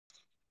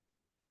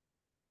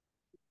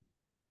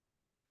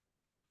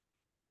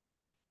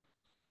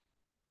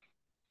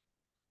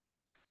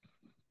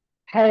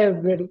Hi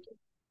everybody.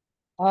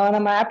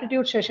 நம்ம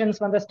aptitude sessions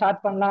வந்து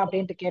start பண்ணலாம்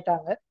அப்படின்ட்டு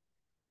கேட்டாங்க.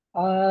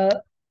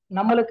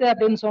 நம்மளுக்கு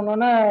அப்படின்னு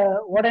சொன்னோன்னா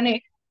உடனே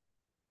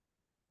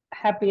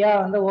ஹாப்பியா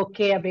வந்து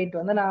ஓகே அப்படின்ட்டு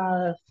வந்து நான்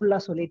ஃபுல்லா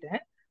சொல்லிட்டேன்.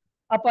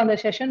 அப்போ அந்த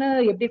செஷனை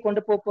எப்படி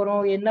கொண்டு போக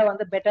போறோம், என்ன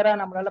வந்து பெட்டரா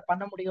நம்மளால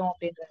பண்ண முடியும்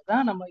அப்படின்றது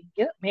தான் நம்ம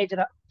இங்க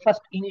மேஜரா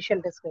ஃபர்ஸ்ட்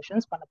இனிஷியல்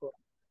டிஸ்கஷன்ஸ் பண்ண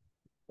போறோம்.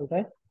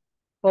 ஓகே,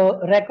 இப்போ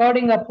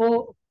ரெக்கார்டிங் அப்போ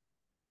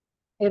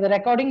இது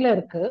ரெக்கார்டிங்ல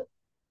இருக்கு.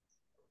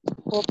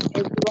 Hope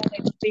everyone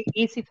it will be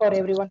easy for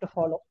everyone to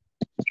follow.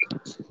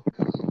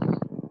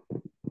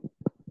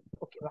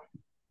 ஓகேவா?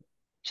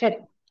 சரி,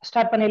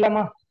 ஸ்டார்ட்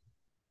பண்ணிடலாமா?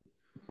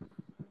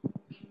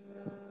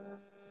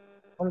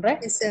 All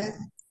right? Yes, sir.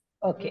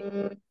 Okay.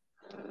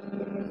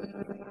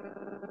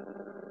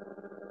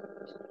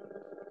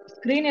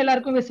 Screen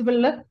எல்லாருக்கும் visible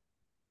இல்ல?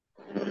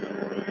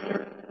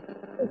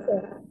 Yes,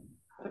 sir.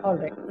 All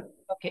right.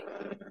 Okay.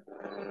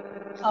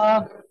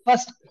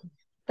 First,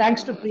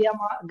 thanks to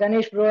Priyama,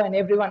 Ganesh bro, and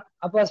everyone,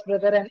 Abbas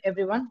brother, and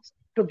everyone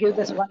to give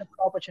this wonderful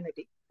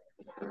opportunity.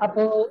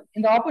 அப்போ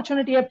இந்த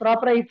ஆப்பர்ச்சுனிட்டியை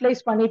ப்ராப்பரா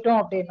utilise பண்ணிட்டோம்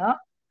அப்படின்னா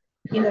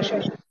இந்த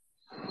செஷன்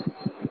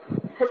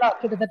ஃபுல்லா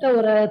கிட்டத்தட்ட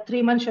ஒரு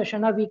 3 month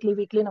செஷனா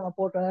வீக்லி நம்ம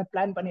போட்டு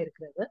பிளான் பண்ணி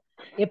இருக்கிறது.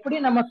 எப்படி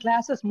நம்ம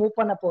கிளாஸஸ் மூவ்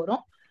பண்ண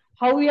போறோம்,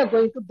 how you are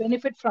going to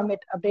benefit from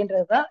it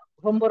அப்படின்றத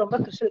ரொம்ப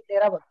கிறிஸ்டல்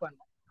கிளியரா ஒர்க்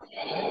பண்ணோம்.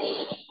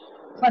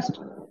 ஃபர்ஸ்ட்,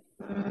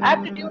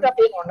 ஆப்டிடியூட்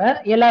அப்படின்னு ஒண்ணு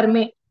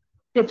எல்லாருமே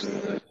டிப்ஸ்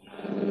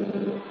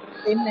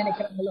அப்படின்னு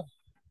நினைக்கிறாங்களோ,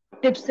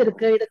 டிப்ஸ்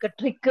இருக்கு, இதுக்கு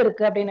ட்ரிக்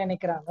இருக்கு அப்படின்னு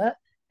நினைக்கிறாங்க.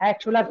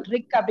 ஆக்சுவலா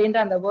ட்ரிக் அப்படின்ற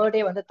அந்த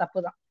வேர்டே வந்து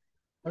தப்புதான்.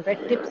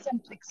 டிப்ஸ்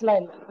அண்ட் ட்ரிக்ஸ்லாம்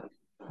இல்லை.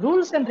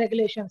 ரூல்ஸ் அண்ட்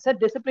ரெகுலேஷன்ஸை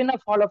டிசிப்ளினா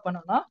ஃபாலோ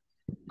பண்ணணும்னா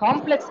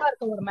காம்ப்ளெக்ஸா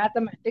இருக்க ஒரு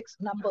மேத்தமேட்டிக்ஸ்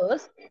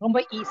நம்பர்ஸ் ரொம்ப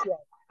ஈஸியா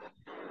இருக்கும்.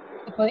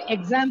 இப்போ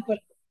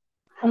எக்ஸாம்பிள்,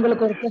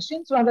 உங்களுக்கு ஒரு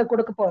கொஸ்டின்ஸ் வந்து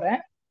கொடுக்க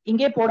போறேன்,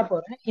 இங்கே போட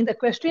போறேன். இந்த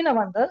கொஸ்டினை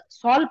வந்து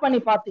சால்வ்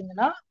பண்ணி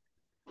பார்த்தீங்கன்னா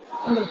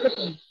உங்களுக்கு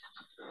தெரியும்.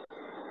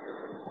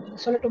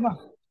 சொல்லட்டுமா?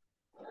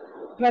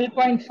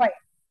 12.5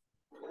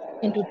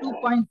 into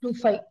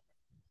 2.25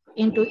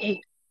 into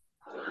 8.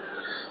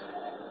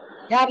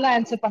 யாரெல்லாம்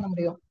ஆன்சர் பண்ண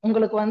முடியும்?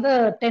 உங்களுக்கு வந்து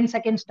 10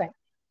 seconds டைம்.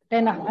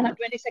 10 ஆனா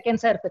 20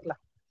 seconds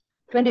எடுத்துக்கலாம்.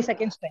 20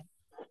 seconds டைம்.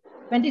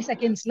 20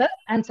 secondsல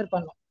ஆன்சர்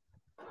பண்ணும்.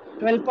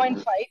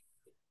 12.5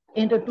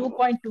 into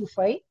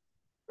 2.25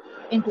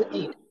 into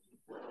 8.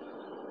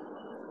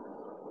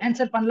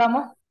 ஆன்சர்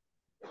பண்ணலாமா?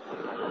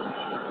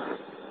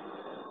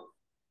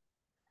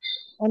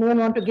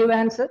 Anyone want to give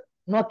answer?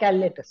 No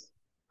calculators.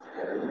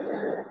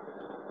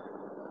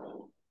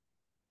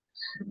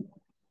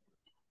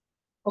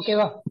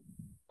 ஓகேவா?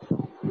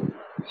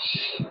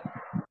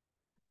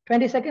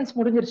 20 seconds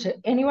முடிஞ்சிருச்சு.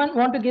 Anyone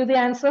want to give the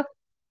answer?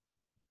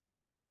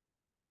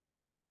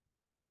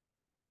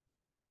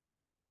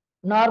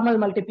 Normal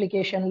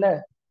மல்டிப்ளிகேஷன்ல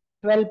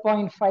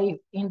 12.5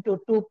 into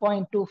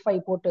 2.25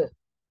 போட்டு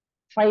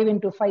 5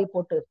 into 5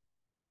 போட்டு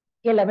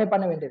எல்லாமே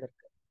பண்ண வேண்டியது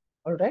இருக்கு.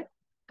 ஆல்ரைட்,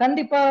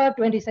 கண்டிப்பா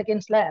 20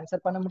 செகண்ட்ஸ்ல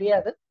ஆன்சர் பண்ண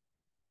முடியாது.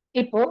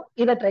 இப்போ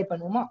இதை ட்ரை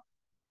பண்ணுவோமா?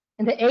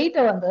 இந்த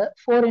 8 வந்து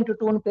 4 into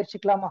 2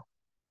 பிரிச்சுக்கலாமா?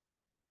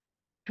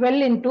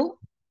 12 into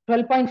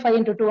 12.5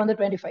 into 2 வந்து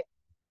 25.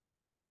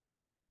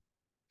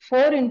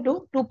 4 into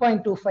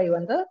 2.25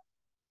 வந்து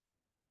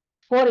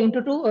 4 into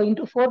 2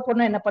 into 4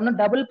 பண்ணா என்ன பண்ணும்?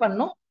 டபுள்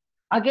பண்ணும்,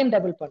 அகைன்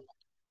டபுள் பண்ணும்.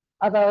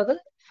 அதாவது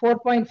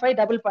 4.5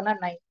 டபுள் பண்ணா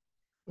 9.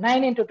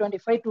 9 into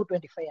 25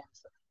 225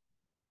 ஆன்சர்.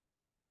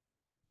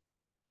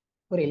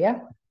 புரியலையா?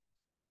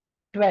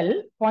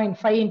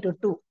 12.5 into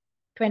 2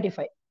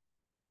 25.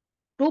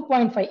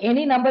 2.5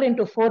 எனி நம்பர்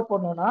into 4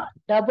 பண்ணோம்னா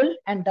டபுள்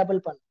அண்ட்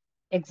டபுள் பண்ணும்.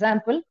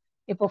 எக்ஸாம்பிள்,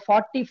 இப்போ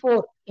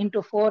 44 into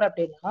 4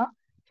 அப்படின்னா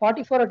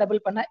 44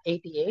 டபுள் பண்ணா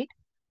 88.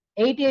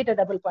 88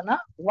 டபுள் பண்ணா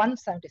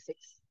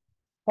 176.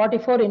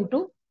 44 into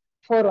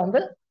 4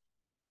 வந்து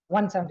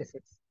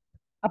 176.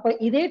 அப்ப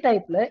இதே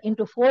டைப்ல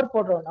into 4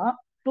 போடுறோம்னா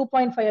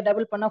 2.5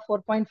 டபுள் பண்ணா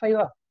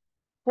 4.5.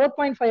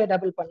 4.5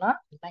 டபுள் பண்ணா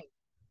 9.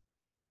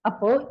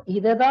 அப்போ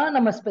இததான்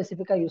நம்ம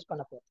ஸ்பெசிபிக்கா யூஸ்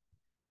பண்ண போறோம்.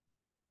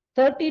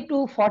 30 to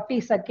 40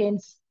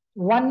 seconds,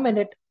 1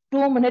 minute,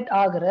 2 minute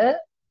ஆகுற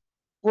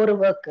ஒரு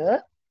ஒர்க்கு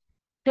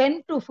 10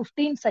 to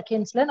 15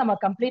 செகண்ட்ஸ்ல நம்ம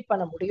கம்ப்ளீட்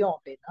பண்ண முடியும்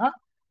அப்படின்னா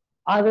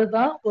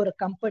அதுதான் ஒரு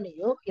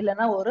கம்பெனியோ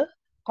இல்லைன்னா ஒரு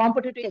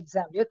காம்படிட்டிவ்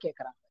எக்ஸாம்லயோ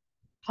கேட்கறாங்க.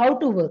 ஹவு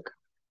டு ஒர்க்,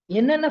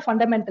 என்னென்ன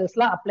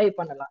ஃபண்டமெண்டல்ஸ்லாம் அப்ளை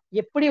பண்ணலாம்,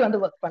 எப்படி வந்து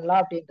ஒர்க்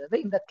பண்ணலாம் அப்படின்றது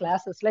இந்த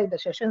கிளாஸஸ்ல இந்த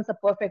செஷன்ஸை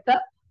பர்ஃபெக்டா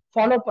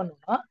ஃபாலோ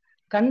பண்ணணும்னா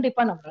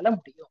கண்டிப்பா நம்மளால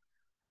முடியும்.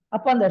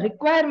 அப்போ அந்த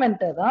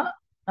ரிக்குவயர்மெண்ட்டை தான்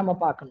நம்ம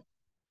பார்க்கணும்.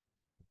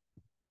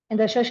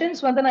 இந்த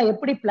செஷன்ஸ் வந்து நான்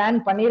எப்படி பிளான்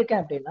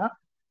பண்ணியிருக்கேன் அப்படின்னா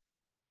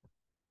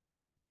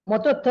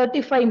மொத்தம்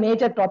 35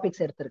 மேஜர்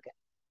டாபிக்ஸ் எடுத்திருக்கேன்.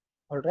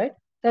 Alright,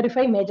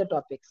 35 major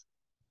topics.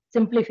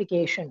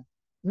 Simplification,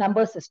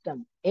 number system,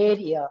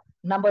 area,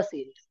 number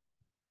series.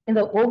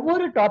 இந்த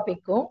ஒவ்வொரு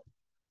டாபிக்கும்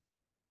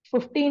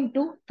 15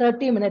 to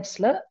 30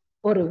 மினிட்ஸ்ல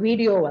ஒரு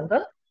வீடியோ வந்து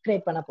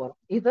கிரியேட் பண்ண போறோம்.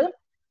 இது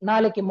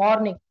நாளைக்கு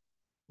மார்னிங்,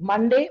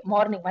 மண்டே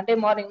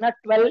மார்னிங்னா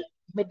 12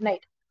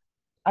 midnight,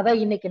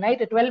 அதான் இன்னைக்கு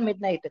நைட் 12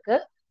 midnightக்கு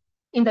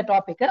இந்த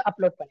டாபிக்கை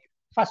அப்லோட் பண்ணிடுவோம்.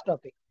 ஃபர்ஸ்ட்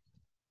டாபிக்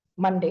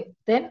மண்டே,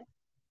 தென்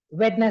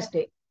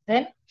வெட்னஸ்டே,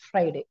 தென்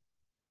ஃப்ரைடே.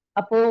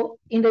 அப்போ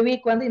இந்த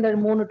வீக் வந்து இந்த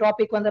 3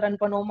 டாபிக் வந்து ரன்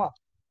பண்ணுவோமா?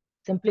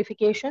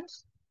 Simplifications,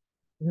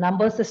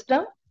 number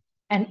system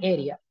and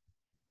area.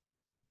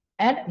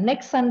 And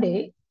next Sunday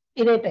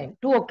இதே டைம்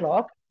 2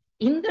 o'clock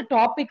இந்த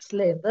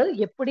டாபிக்ஸ்ல இருந்து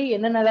எப்படி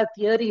என்னென்ன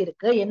தியரி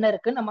இருக்கு என்ன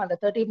இருக்கு நம்ம அந்த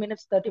 30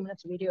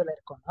 minutes வீடியோல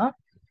இருக்கோம்னா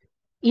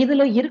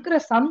இதுல இருக்கிற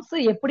சம்ஸ்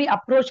எப்படி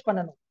அப்ரோச்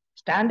பண்ணணும்,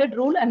 ஸ்டாண்டர்ட்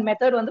ரூல் அண்ட்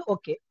மெத்தட் வந்து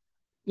ஓகே,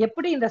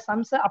 எப்படி இந்த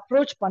சம்ஸை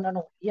அப்ரோச்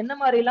பண்ணணும், என்ன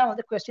மாதிரிலாம்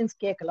வந்து கொஸ்டின்ஸ்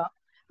கேட்கலாம்,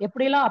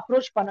 எப்படிலாம்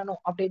அப்ரோச்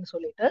பண்ணணும் அப்படின்னு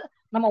சொல்லிட்டு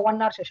நம்ம 1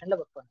 hour செஷன்ல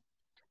ஒர்க் பண்ணணும்.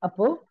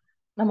 அப்போ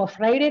நம்ம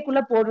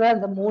ஃப்ரைடேக்குள்ள போடுற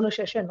அந்த 3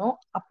 செஷனும்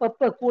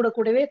அப்பப்ப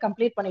கூடவே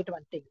கம்ப்ளீட் பண்ணிட்டு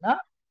வந்துட்டீங்கன்னா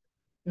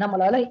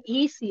நம்மளால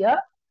ஈஸியா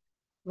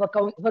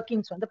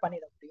ஒர்க்கிங்ஸ் வந்து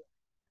பண்ணிட முடியும்.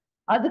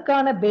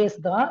 அதுக்கான பேஸ்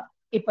தான்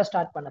இப்ப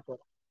ஸ்டார்ட் பண்ண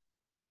போறோம்.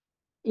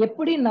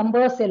 எப்படி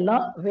நம்பர்ஸ்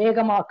எல்லாம்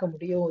வேகமாக்க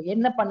முடியும்,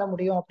 என்ன பண்ண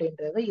முடியும்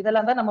அப்படின்றது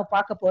இதெல்லாம் தான் நம்ம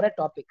பார்க்க போற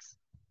டாபிக்ஸ்.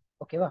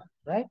 ஓகேவா?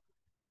 ரைட்,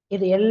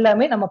 இது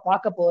எல்லாமே நம்ம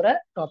பார்க்க போற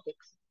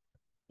டாபிக்ஸ்.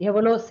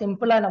 எவ்வளவு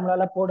சிம்பிளா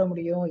நம்மளால போட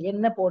முடியும்,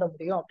 என்ன போட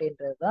முடியும்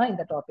அப்படின்றது தான்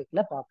இந்த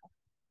டாபிக்ல பார்ப்போம்.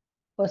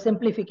 இப்போ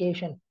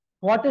சிம்பிளிஃபிகேஷன்,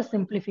 வாட் இஸ்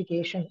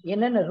சிம்பிளிஃபிகேஷன்,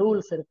 என்னென்ன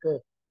ரூல்ஸ் இருக்கு,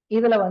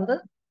 இதுல வந்து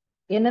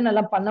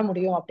என்னென்னலாம் பண்ண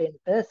முடியும்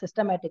அப்படின்ட்டு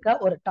சிஸ்டமேட்டிக்கா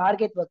ஒரு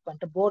டார்கெட் ஒர்க்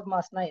பண்ணிட்டு போர்ட்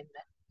மாஸ்னா என்ன,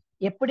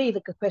 எப்படி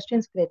இதுக்கு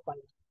கொஸ்டின்ஸ் கிரியேட்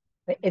பண்ணணும்.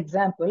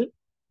 Example,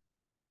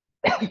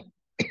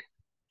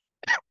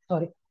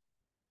 sorry,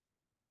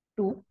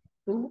 2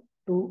 2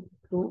 2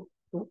 2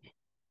 2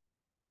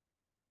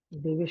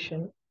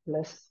 division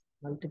plus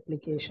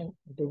multiplication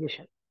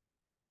division,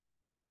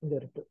 இங்க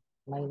ஒரு 2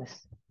 மைனஸ்.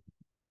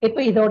 இப்போ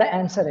இதோட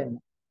ஆன்சர் என்ன?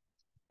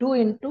 2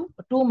 into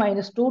 2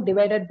 minus 2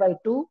 divided by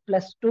 2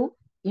 plus 2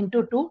 into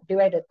 2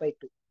 divided by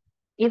 2.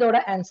 இதோட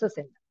ஆன்சர்ஸ்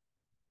என்ன,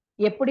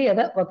 எப்படி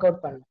அதை ஒர்க்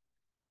அவுட் பண்ணணும்?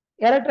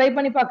 யாராவது ட்ரை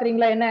பண்ணி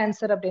பாக்குறீங்களா என்ன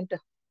ஆன்சர் அப்படின்ட்டு?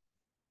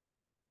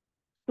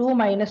 2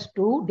 minus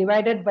 2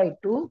 divided by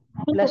 2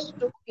 plus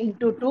 2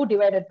 into 2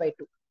 divided by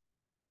 2.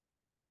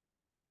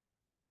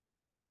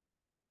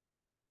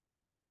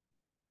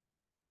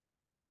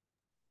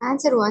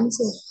 Answer 1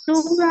 sir. 2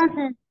 sir.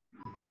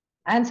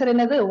 Answer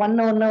என்னது?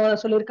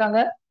 1 சொல்லிருக்காங்க,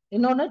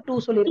 இன்னொன்னு 2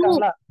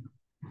 சொல்லிருக்காங்களா?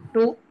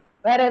 2.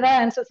 வேற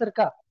ஏதாவது ஆன்சர்ஸ்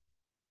இருக்கா?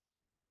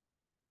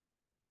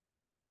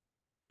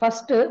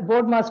 ஃபர்ஸ்ட்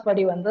போர்ட் மாஸ்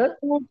படி வந்து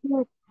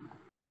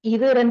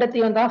இது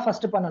ரெண்டத்தையும் தான்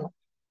ஃபர்ஸ்ட் பண்ணணும்.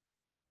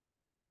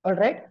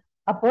 ஆல்ரைட்,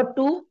 அப்போ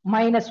 2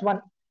 minus 1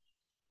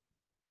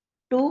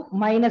 2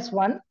 minus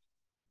 1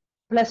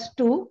 plus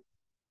 2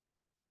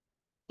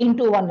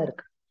 into 1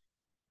 இருக்கு.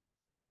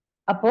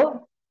 அப்போ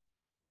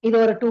இது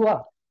ஒரு 2-ஆ?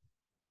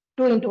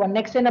 2 into 1.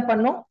 நெக்ஸ்ட் என்ன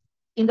பண்ணும்?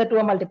 இந்த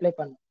 2 மல்டிப்ளை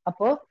பண்ணும்.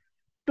 அப்போ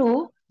 2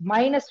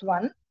 minus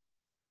 1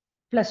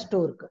 plus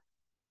 2 இருக்கு.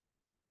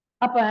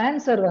 அப்ப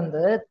ஆன்சர்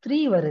வந்து 3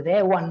 வருதே,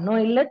 1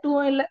 இல்ல 2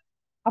 இல்ல.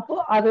 அப்போ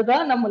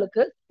அதுதான்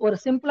நம்மளுக்கு ஒரு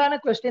சிம்பிளான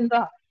கொஸ்டின்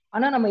தான்.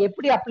 ஆனா நம்ம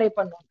எப்படி அப்ளை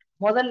பண்ணோம்?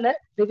 முதல்ல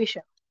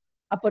டிவிஷன்.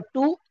 அப்ப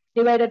 2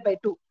 divided by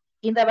 2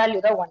 இந்த வேல்யூ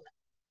தான் 1.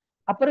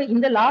 அப்புறம்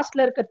இந்த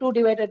லாஸ்ட்ல இருக்க 2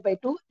 divided by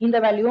 2 இந்த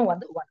வேல்யூவும்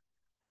வந்து 1.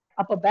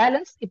 அப்ப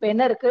பேலன்ஸ் இப்ப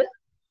என்ன இருக்கு?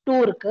 2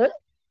 இருக்கு,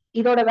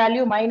 இதோட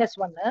வேல்யூ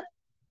 -1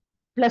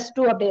 பிளஸ்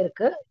 2 அப்படியே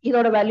இருக்கு,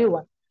 இதோட வேல்யூ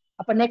 1.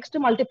 அப்ப நெக்ஸ்ட்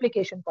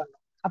மல்டிப்ளிகேஷன்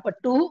பண்ணும். அப்ப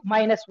 2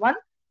 minus 1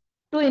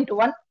 2 into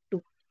 1 2.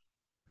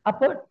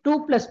 அப்போ 2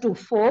 plus 2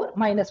 4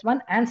 minus 1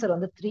 ஆன்சர்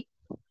வந்து 3.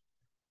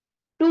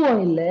 2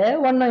 இல்ல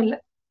 1 இல்ல.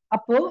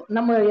 அப்போ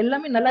நம்ம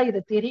எல்லாமே நல்லா இது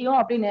தெரியும்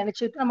அப்படின்னு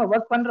நினைச்சிட்டு நம்ம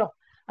ஒர்க் பண்றோம்.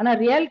 ஆனா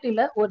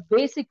ரியாலிட்டியில ஒரு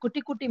பேசிக்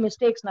குட்டி குட்டி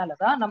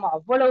மிஸ்டேக்ஸ்னாலதான் நம்ம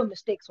அவ்வளவு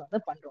மிஸ்டேக்ஸ் வந்து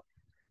பண்றோம்.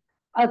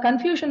 அது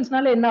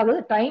கன்ஃபியூஷன்ஸ்னால என்ன ஆகுது?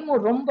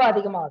 டைமும் ரொம்ப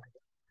அதிகமாகுது.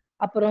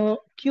 அப்புறம்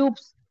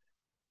கியூப்ஸ்,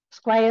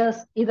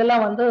 ஸ்கொயர்ஸ்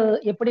இதெல்லாம் வந்து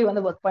எப்படி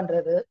வந்து ஒர்க்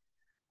பண்றது,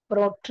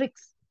 அப்புறம்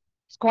ட்ரிக்ஸ்,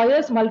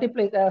 ஸ்கொயர்ஸ்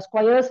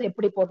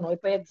எப்படி போடணும்.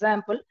 இப்போ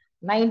எக்ஸாம்பிள்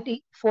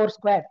 94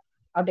 ஸ்கொயர்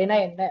அப்படின்னா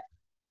என்ன?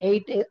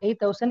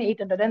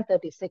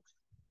 8836.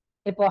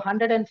 இப்போ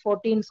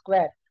 114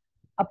 ஸ்கொயர்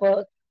அப்போ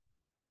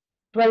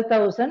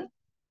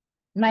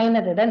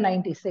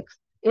 12996.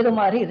 இது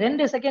மாதிரி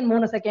 2 செகண்ட்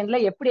 3 செகண்ட்ல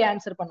எப்படி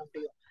ஆன்சர் பண்ண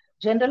முடியும்?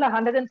 ஜென்ரலா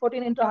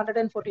 114 into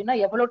 114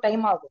 எவ்வளவு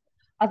டைம் ஆகும்?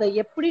 அதை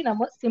எப்படி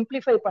நம்ம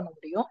சிம்பிளிஃபை பண்ண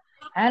முடியும்,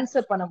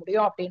 ஆன்சர் பண்ண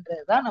முடியும்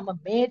அப்படின்றதுதான் நம்ம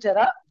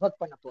மேஜரா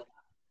ஒர்க் பண்ண போறோம்.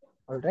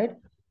 ஆல்ரைட்,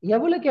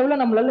 எவ்வளவுக்கு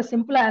எவ்வளவு நம்மளால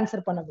சிம்பிளா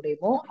ஆன்சர் பண்ண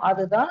முடியுமோ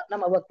அதுதான்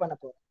நம்ம ஒர்க் பண்ண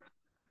போறோம்.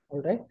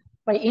 ஆல்ரைட்,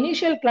 இப்ப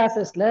இனிஷியல்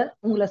கிளாஸஸ்ல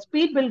உங்களை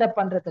ஸ்பீட் பில்டப்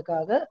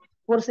பண்றதுக்காக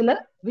ஒரு சில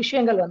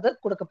விஷயங்கள் வந்து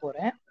கொடுக்க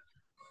போறேன்.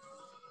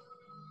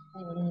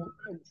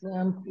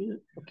 எக்ஸாம்பிள்,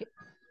 ஓகே,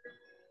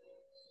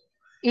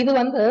 இது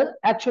வந்து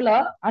ஆக்சுவலா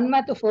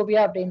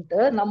அன்மேத்தோபோபியா அப்படின்ட்டு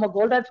நம்ம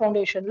கோல்டாட்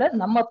ஃபவுண்டேஷன்ல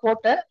நம்ம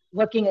போட்ட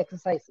ஒர்க்கிங்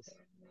எக்ஸசைசஸ்.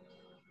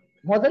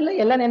 முதல்ல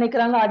எல்லாம்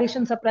நினைக்கிறாங்க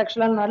அடிஷன்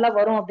சப்ட்ராக்ஷன் நல்லா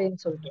வரும் அப்படின்னு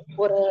சொல்லிட்டு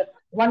ஒரு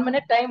 1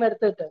 minute டைம்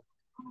எடுத்துட்டு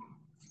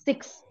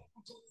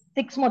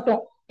 6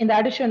 மட்டும் இந்த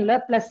அடிஷன்ல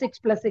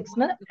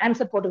 +6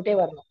 ஆன்சர் போட்டுக்கிட்டே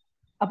வரணும்.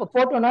 அப்ப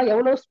போட்டோம்னா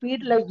எவ்வளவு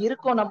ஸ்பீட்ல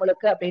இருக்கும்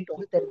நம்மளுக்கு அப்படின்ட்டு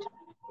வந்து தெரிஞ்சிடும்.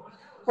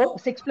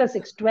 6 +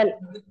 6 12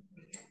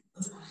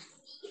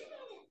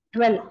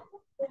 12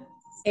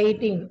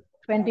 18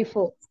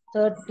 24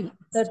 30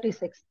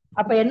 36.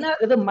 அப்ப என்ன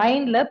இது?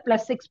 மைண்ட்ல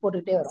 +6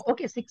 போட்டுக்கிட்டே வரும்.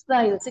 ஓகே, 6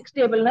 தான் இது, 6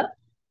 டேபிள்னு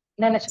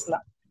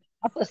நினைச்சுக்கலாம்.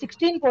 அப்போ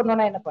 16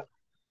 போடணும்னா என்ன பண்ணும்?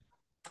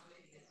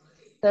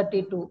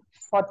 32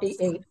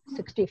 48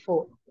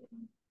 64.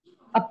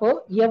 அப்போ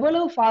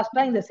எவ்வளவு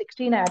ஃபாஸ்டா இந்த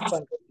 16 ஆட்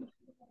பண்றோம்?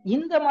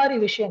 இந்த மாதிரி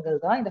விஷயங்கள்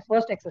தான் இந்த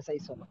ஃபர்ஸ்ட்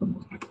எக்ஸசைஸ் வரும்.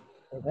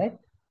 ரைட்.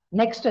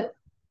 நெக்ஸ்ட்,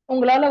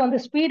 உங்களால வந்து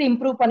ஸ்பீட்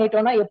இம்ப்ரூவ்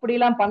பண்ணிட்டோம்னா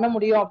எப்படிலாம் பண்ண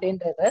முடியும்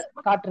அப்படின்றத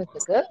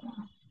காட்டுறதுக்கு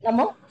நம்ம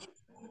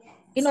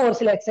இன்னும் ஒரு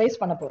சில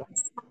எக்ஸசைஸ் பண்ண போறோம்.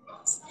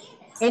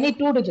 Any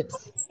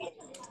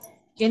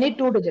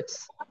two digits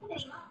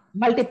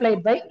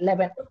multiplied by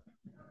 11.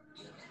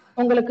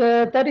 உங்களுக்கு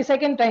 30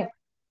 செகண்ட் டைம்.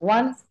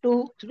 1 2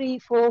 3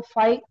 4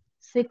 5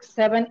 6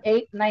 7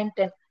 8 9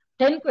 10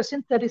 10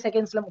 கொஸ்டின் 30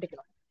 செகண்ட்ஸ்ல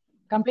முடிக்கணும்.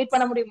 கம்ப்ளீட்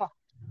பண்ண முடியுமா?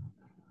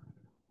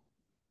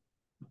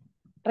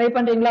 ட்ரை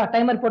பண்றீங்களா?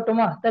 டைமர்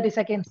போட்டுமா? 30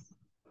 செகண்ட்ஸ்.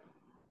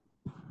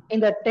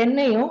 இந்த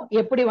 10ஐயும்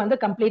எப்படி வந்து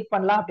கம்ப்ளீட்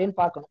பண்ணலாம் அப்படின்னு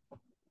பார்க்கணும்.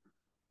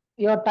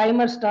 Your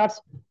timer starts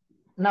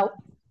now.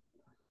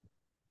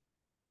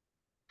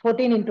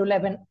 14 into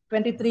 11,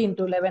 23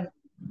 into 11,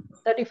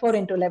 34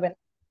 into 11.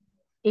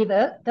 இத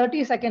 30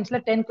 செகண்ட்ஸ்ல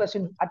 10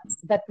 question.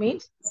 That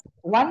means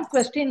 1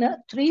 question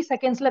 3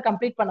 செகண்ட்ஸ்ல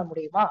complete பண்ண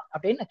முடியுமா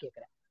அப்படின்னு நான்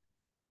கேட்கிறேன்.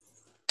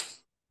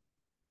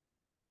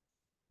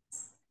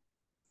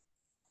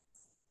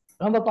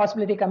 ரொம்ப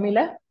பாசிபிலிட்டி கம்மியில,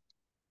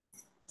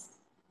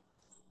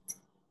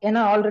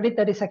 ஏன்னா ஆல்ரெடி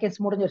 30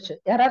 செகண்ட்ஸ் முடிஞ்சிருச்சு.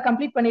 யாராவது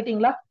கம்ப்ளீட்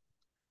பண்ணிட்டீங்களா?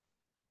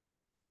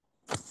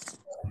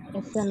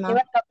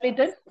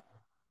 கம்ப்ளீட்டட்.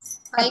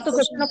 10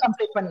 கொஸ்டினும்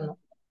கம்ப்ளீட் பண்ணணும்.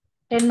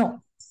 10ம்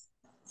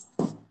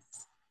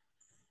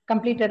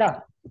கம்ப்ளீட்டடா?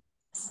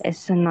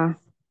 எஸ் அண்ணா.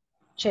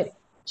 சரி,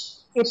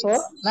 இப்போ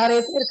நிறைய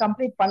பேர்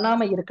கம்ப்ளீட்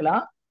பண்ணாம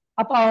இருக்கலாம்.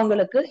 அப்ப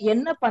அவங்களுக்கு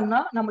என்ன பண்ணா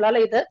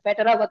நம்மளால இதை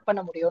பெட்டரா ஒர்க்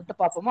பண்ண முடியும்னு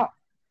பாப்போமா?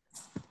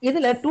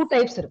 இதுல 2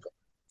 டைப்ஸ் இருக்கு.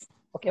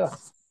 ஓகேவா?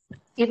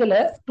 இதுல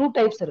 2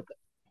 டைப்ஸ் இருக்கு.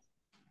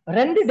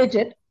 2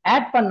 டிஜிட்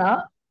ஆட் பண்ணா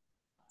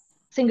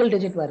சிங்கிள்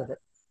டிஜிட் வருது,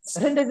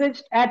 2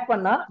 டிஜிட் ஆட்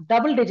பண்ணா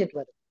டபுள் டிஜிட்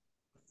வருது.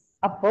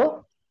 அப்போ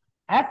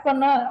ஆட்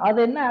பண்ணா அது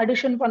என்ன,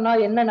 அடிஷன் பண்ணா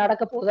என்ன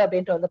நடக்க போகுது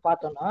அப்படின்ட்டு வந்து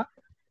பார்த்தோம்னா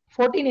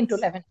 14 into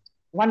 11,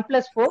 1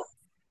 plus 4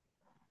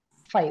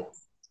 5.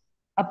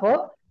 அப்போ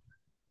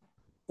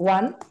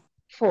 1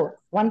 4,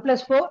 1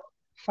 plus 4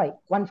 5,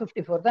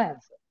 154 தான்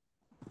answer.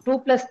 2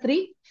 plus 3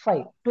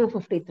 5,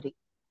 253.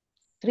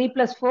 3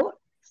 plus 4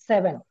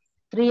 7,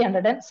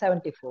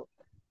 374.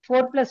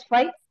 4 plus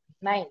 5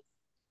 9,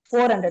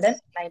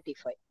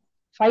 495.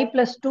 5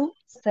 plus 2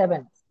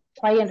 7,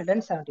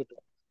 572.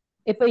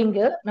 இப்ப இங்க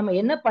நம்ம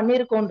என்ன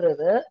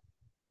பண்ணிருக்கோன்றது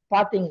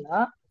பாத்தீங்கன்னா,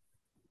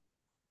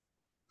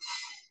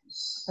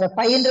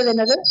 5ன்றது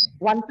என்னது?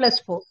 1 plus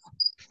 4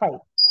 5,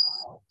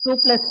 2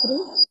 plus 3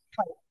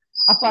 5.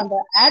 அப்ப அந்த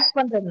ஆட்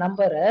பண்ற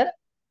நம்பரை,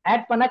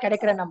 ஆட் பண்ணா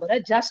கிடைக்கிற நம்பரை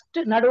ஜஸ்ட்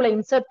நடுவுல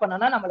இன்சர்ட்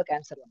பண்ணனா நம்மளுக்கு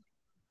ஆன்சர் வரும்.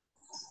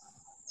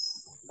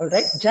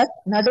 ஆல்ரைட், ஜஸ்ட்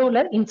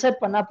நடுவுல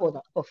இன்சர்ட் பண்ணா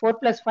போதும். இப்போ 4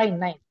 plus 5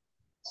 9,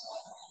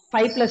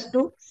 5 plus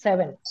 2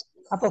 7,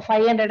 அப்போ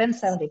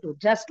 572.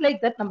 ஜஸ்ட் லைக்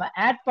தட் நம்ம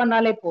ஆட்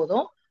பண்ணாலே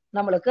போதும்,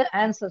 நம்மளுக்கு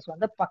ஆன்சர்ஸ்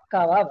வந்து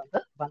பக்காவா வந்து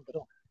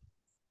வந்துடும்.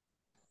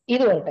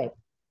 இது ஒரு டைப்.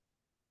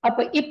 அப்ப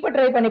இப்ப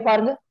ட்ரை பண்ணி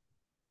பாருங்க,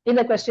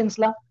 இந்த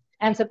கொஸ்டின்ஸ்லாம்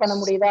ஆன்சர் பண்ண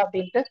முடியுதா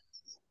அப்படின்ட்டு.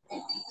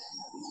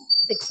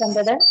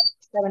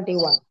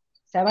 671,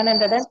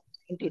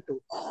 792,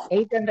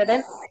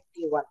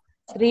 891,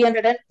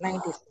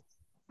 396,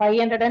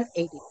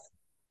 580.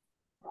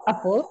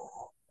 அப்போ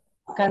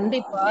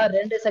கண்டிப்பா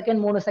 2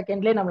 செகண்ட் 3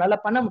 செகண்ட்லயே நம்மளால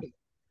பண்ண முடியும்.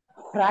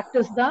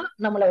 பிராக்டிஸ் தான்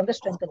நம்மள வந்து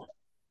ஸ்ட்ரென்தன்.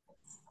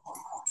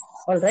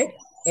 ஆல்ரைட்,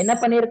 என்ன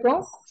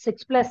பண்ணிருக்கோம்? 6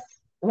 plus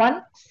 1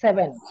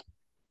 7,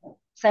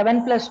 7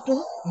 plus 2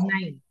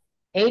 9,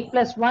 8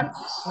 plus 1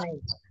 9.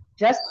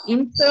 Just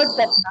insert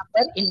that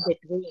number in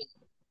between.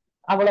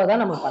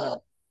 அவ்வளவுதான் நம்ம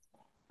பண்ணணும்.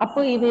 அப்போ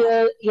இது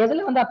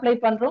எதுல வந்து அப்ளை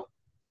பண்றோம்?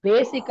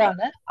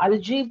 பேசிக்கான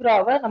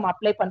அல்ஜீப்ராவை நம்ம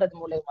அப்ளை பண்றது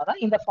மூலமா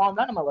தான் இந்த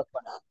ஃபார்ம்ல நம்ம ஒர்க்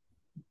பண்ணணும்.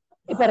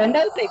 இப்ப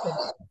ரெண்டாவது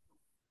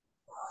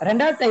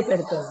டைப்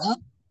எடுத்தோம்னா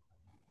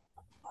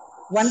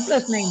 1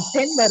 plus 9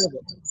 10 வருது.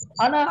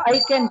 ஆனா ஐ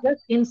கேன்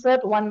ஜஸ்ட்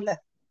இன்சர்ட் 1ல.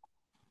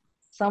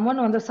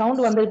 சமன் வந்து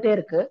சவுண்ட் வந்துகிட்டே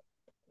இருக்கு,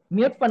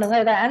 மியூட் பண்ணுங்க.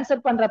 இதை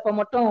ஆன்சர் பண்றப்ப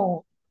மட்டும்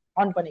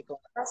ஆன்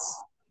பண்ணிக்கோங்க.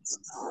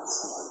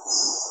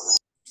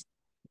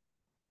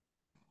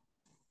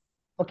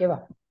 ஓகேவா?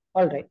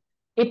 ஆல்ரைட்,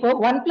 இப்போ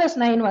 1 plus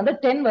 9 வந்து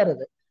 10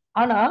 வருது.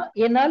 ஆனா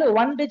என்னால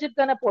 1 டிஜிட்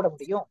தானே போட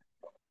முடியும்.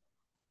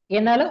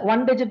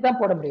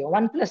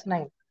 1 plus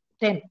 9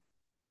 10,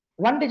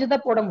 1 டிஜிட்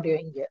தான் போட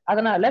முடியும் இங்க.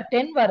 அதனால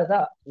 10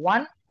 வருதா?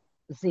 1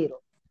 0.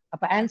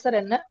 அப்ப ஆன்சர்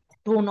என்ன?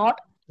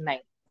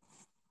 209.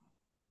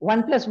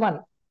 1 plus 1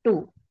 2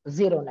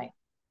 0 9.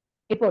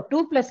 இப்போ 2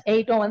 plus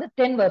 8 வந்து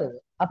 10 வருது.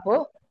 அப்போ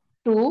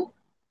 2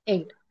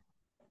 8.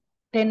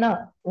 10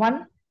 1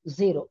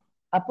 0.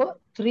 அப்போ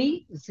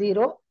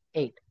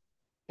 308.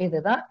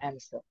 இதுதான்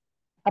ஆன்சர்.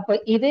 அப்ப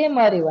இதே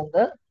மாதிரி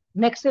வந்து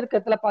நெக்ஸ்ட்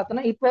இருக்கிறதுல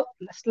பார்த்தோம்னா, இப்போ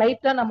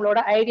ஸ்லைட்டா நம்மளோட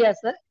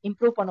ஐடியாஸை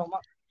இம்ப்ரூவ் பண்ணுவோமா?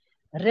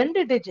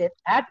 2 டிஜிட்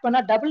ஆட் பண்ணா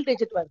டபுள்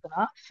டிஜிட்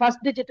வருதுன்னா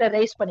ஃபர்ஸ்ட் டிஜிட்டை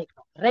ரைஸ்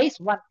பண்ணிக்கணும். ரைஸ்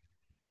 1,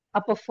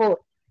 அப்போ 4.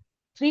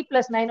 3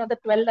 plus 9 வந்து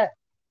 12,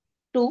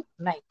 2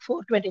 9,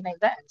 429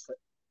 தான் ஆன்சர்.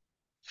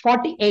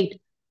 48.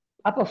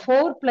 அப்போ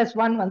 4 plus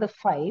 1 வந்து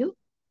 5,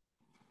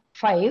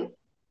 5.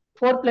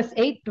 4 plus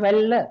 8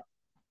 12.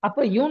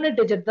 அப்போ யூனிட்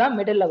டிஜிட் தான்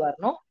மிடில்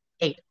வரணும்,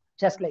 8.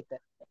 Just like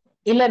that.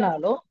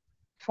 இல்லைனாலும்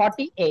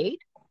 48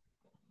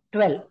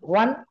 12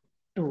 1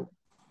 2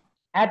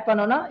 ஆட்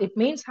பண்ணோம்னா இட்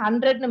மீன்ஸ்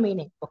 100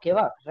 மீனிங்.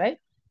 ஓகேவா? Right,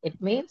 it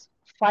means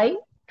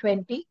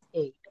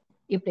 528.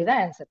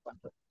 இப்படிதான் ஆன்சர்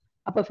பண்றோம்.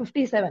 அப்ப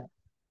 57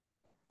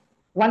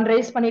 1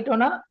 ரைஸ்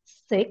பண்ணிட்டோம்னா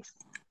 6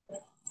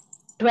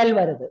 12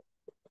 வருது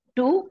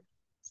 2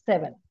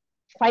 7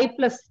 5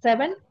 plus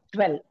 7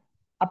 12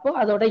 அப்போ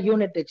அதோட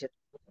யூனிட் டிஜிட்.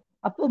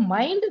 அப்போ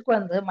மைண்டுக்கு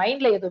வந்து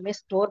மைண்ட்ல எதுவுமே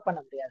ஸ்டோர் பண்ண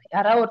முடியாது.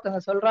 யாராவது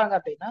ஒருத்தவங்க சொல்றாங்க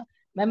அப்படின்னா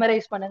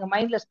மெமரைஸ் பண்ணுங்க,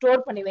 மைண்ட்ல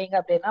ஸ்டோர் பண்ணி வைங்க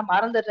அப்படின்னா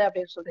மறந்துடுறேன்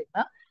அப்படின்னு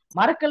சொல்றீங்கன்னா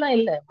மறக்கலாம்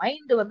இல்ல.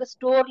 மைண்ட் வந்து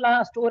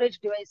ஸ்டோரேஜ்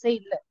டிவைஸே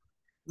இல்ல.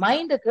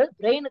 மைண்டுக்கு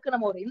பிரெயினுக்கு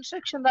நம்ம ஒரு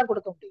இன்ஸ்ட்ரக்ஷன் தான்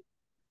கொடுக்க முடியும்.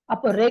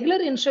 அப்போ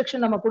ரெகுலர்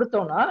இன்ஸ்ட்ரக்ஷன் நம்ம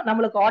கொடுத்தோம்னா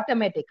நம்மளுக்கு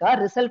ஆட்டோமேட்டிக்கா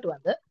ரிசல்ட்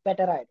வந்து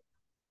பெட்டர் ஆயிடும்.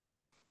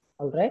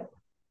 ஆல்ரைட்,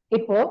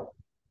 இப்போ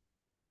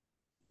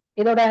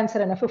இதோட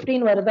ஆன்சர் என்ன?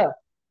 15 வருதா?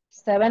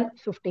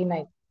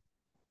 759.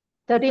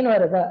 13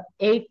 வருதா?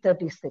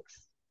 836.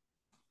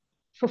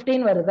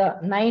 15 வருதா?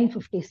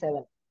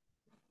 957.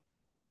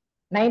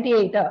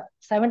 98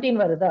 17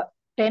 வருதா?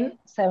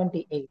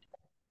 1078.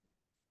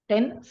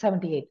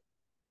 1078.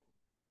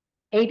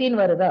 18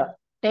 வருதா?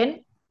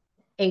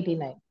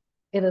 1089.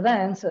 இதுதான்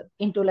ஆன்சர்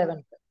இன்டூ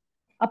 11.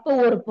 அப்போ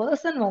ஒரு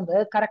பர்சன் வந்து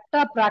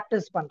கரெக்டா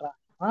பிராக்டிஸ் பண்றாங்க,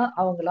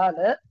 அவங்களால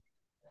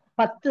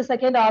 10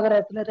 செகண்ட் ஆகிற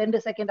இடத்துல 2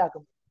 செகண்ட் ஆக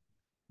முடியும்,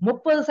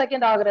 30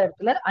 செகண்ட் ஆகிற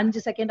இடத்துல 5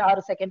 செகண்ட்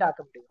 6 செகண்ட் ஆக்க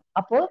முடியும்.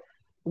 அப்போ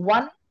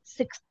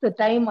 1/6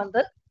 டைம்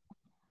வந்து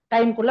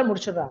டைம்குள்ள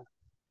முடிச்சிடுறாங்க.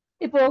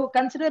 இப்போ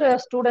கன்சிடர்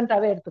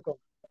ஸ்டூடெண்டாவே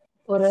எடுத்துக்கோங்க.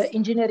 ஒரு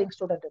இன்ஜினியரிங்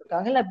ஸ்டூடெண்ட்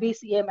இருக்காங்க, இல்ல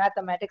பிசிஏ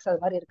மேத்தமேட்டிக்ஸ்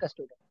அது மாதிரி இருக்க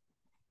ஸ்டூடெண்ட்.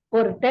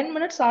 ஒரு 10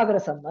 மினிட்ஸ் ஆகுற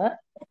செம்ம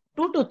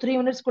 2 to 3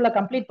 மினிட்ஸ்க்குள்ள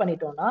கம்ப்ளீட்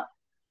பண்ணிட்டோம்னா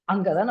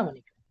அங்கதான் நம்ம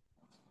நிற்கும்.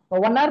 இப்போ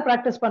 1 hour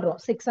ப்ராக்டிஸ் பண்றோம்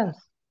 6 sums,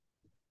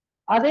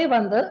 அதே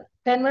வந்து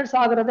 10 மினிட்ஸ்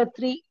ஆகுறத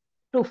 3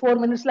 to 4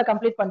 மினிட்ஸ்ல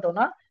கம்ப்ளீட்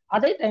பண்ணிட்டோம்னா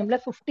அதே டைம்ல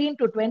 15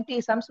 to 20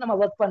 sums நம்ம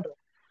ஒர்க் பண்றோம்.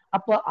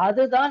 அப்போ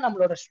அதுதான்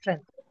நம்மளோட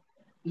ஸ்ட்ரென்த்.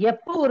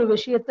 எப்போ ஒரு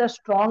விஷயத்த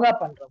ஸ்ட்ராங்கா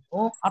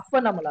பண்றோமோ அப்ப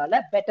நம்மளால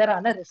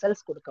பெட்டரான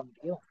ரிசல்ட்ஸ் கொடுக்க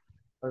முடியும்.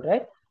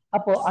 ஆல்ரைட்,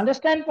 அப்போ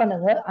அண்டர்ஸ்டாண்ட்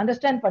பண்ணுங்க,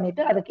 அண்டர்ஸ்டாண்ட்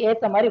பண்ணிட்டு அதுக்கு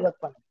ஏத்த மாதிரி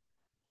ஒர்க் பண்ணுங்க.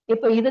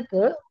 இப்போ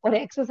இதுக்கு ஒரு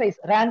எக்ஸசைஸ்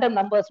ரேண்டம்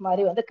நம்பர்ஸ்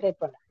மாதிரி வந்து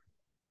கிரியேட் பண்ணேன்.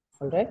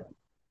 ஆல்ரைட்,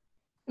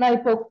 நான்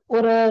இப்போ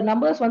ஒரு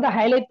நம்பர்ஸ் வந்து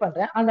ஹைலைட்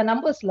பண்றேன். அந்த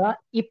நம்பர்ஸ்லாம்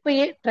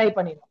இப்பயே ட்ரை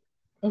பண்ணிடணும்.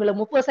 உங்களுக்கு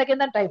 30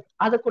 செகண்ட் தான் டைம்,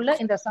 அதுக்குள்ள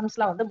இந்த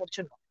சம்ஸ்லாம் வந்து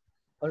முடிச்சிடணும்.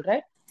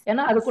 ஆல்ரைட்,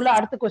 ஏன்னா அதுக்குள்ள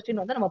அடுத்த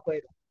கொஸ்டின் வந்து நம்ம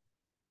போயிடும்.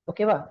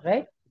 ஓகேவா?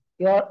 Right,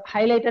 your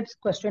highlighted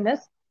question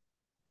is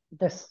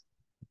this.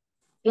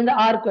 இந்த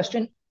 6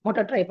 கொஸ்டின்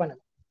மட்டும் ட்ரை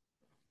பண்ணுங்க.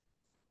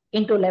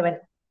 இன்டூ 11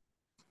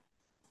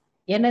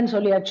 என்னன்னு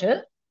சொல்லியாச்சு.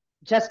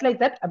 ஜஸ்ட்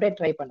லைக் தட் அப்படியே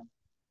ட்ரை பண்ணுங்க.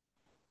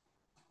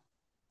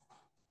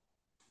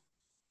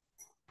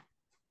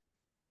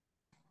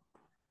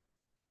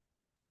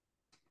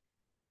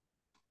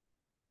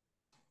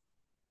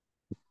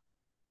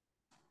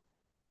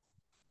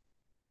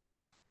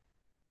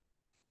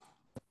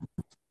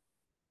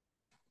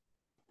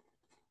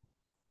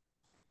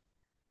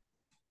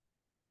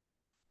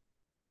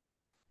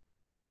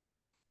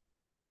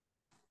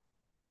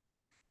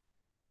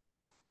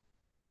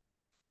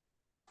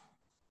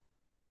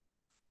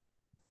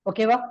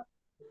 ஓகேவா?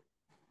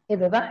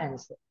 இதுதான்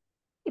ஆன்சர்.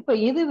 இப்போ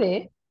இதுவே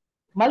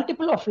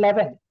multiple of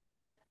 11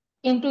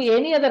 into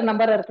any other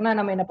number இருக்குன்னா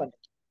நம்ம என்ன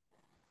பண்றோம்?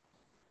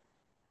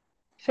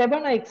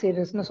 ஃபெபனாயிக்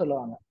சீரிஸ்னு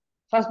சொல்லுவாங்க.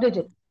 ஃபர்ஸ்ட்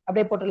டிஜிட்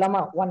அப்படியே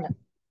போட்டுடலாமா? 1.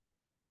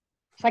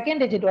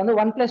 செகண்ட் டிஜிட் வந்து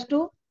 1 plus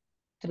 2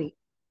 3,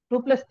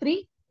 2 plus 3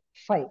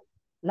 5,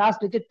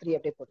 லாஸ்ட் டிஜிட் 3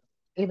 அப்படியே போட்டு.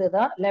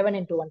 இதுதான் 11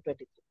 into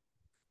 123.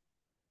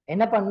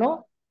 என்ன பண்ணும்?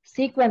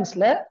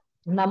 சீக்வன்ஸ்ல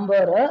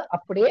நம்பரை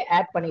அப்படியே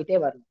ஆட் பண்ணிட்டே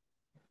வரணும்.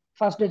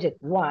 First digit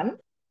 1,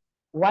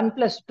 1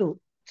 plus 2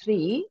 3,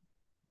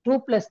 2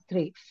 plus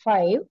 3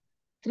 5,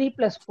 3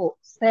 plus 4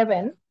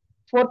 7,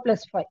 4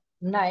 plus 5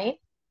 9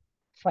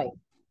 5.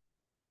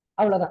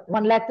 அவ்வளவுதான்.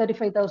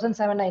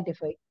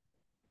 1,35,795.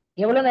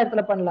 எவ்வளவு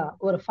நேரத்துல பண்ணலாம்?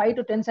 ஒரு 5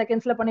 to 10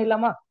 செகண்ட்ஸ்ல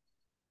பண்ணிடலாமா?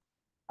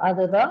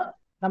 அதுதான்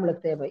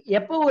நம்மளுக்கு தேவை.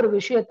 எப்போ ஒரு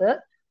விஷயத்த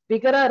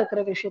பிகரா இருக்கிற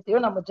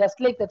விஷயத்தையும் நம்ம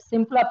ஜஸ்ட் லைக் தட்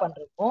சிம்பிளா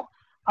பண்றோமோ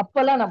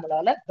அப்பெல்லாம்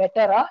நம்மளால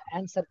பெட்டரா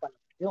ஆன்சர் பண்ண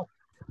முடியும்.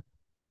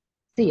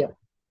 See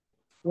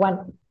 1,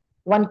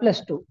 1 plus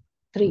 2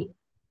 3,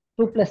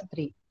 2 plus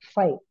 3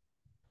 5,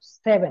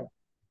 7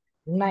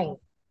 9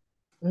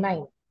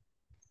 9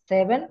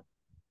 7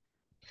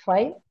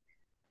 5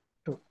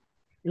 2.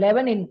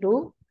 11 into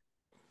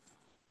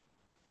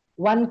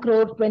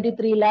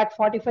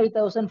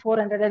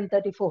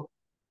 1,23,45,434.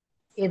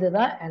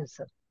 இதுதான்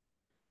ஆன்சர்.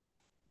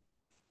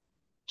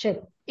 சரி,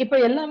 இப்ப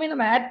எல்லாமே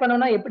நம்ம ஆட்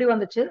பண்ணோம்னா எப்படி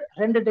வந்துச்சு?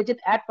 2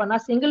 டிஜிட் ஆட் பண்ணா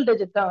சிங்கிள்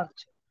டிஜிட் தான்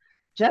வந்துச்சு.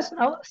 ஜஸ்ட்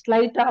நவ்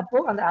ஸ்லைட்டா அப்போ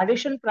அந்த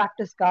அடிஷன்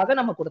பிராக்டிஸ்க்காக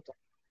நம்ம கொடுத்தோம்.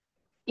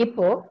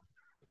 இப்போ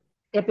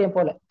எப்பயும்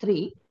போல 3,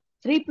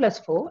 3 plus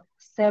 4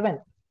 7,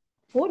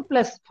 4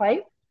 plus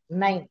 5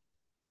 9.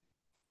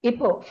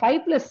 இப்போ 5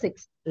 plus 6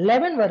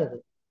 11 வருது.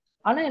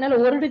 ஆனா என்னால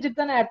ஒரு டிஜிட்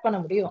தானே ஆட் பண்ண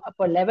முடியும்.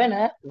 அப்போ 11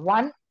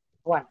 1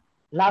 1,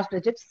 லாஸ்ட்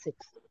டிஜிட் 6.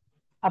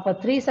 அப்ப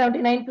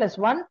 379 plus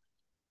 1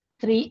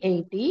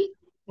 380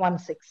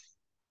 16.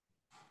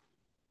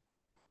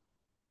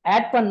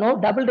 ஆட் பண்ணோம்,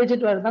 டபுள்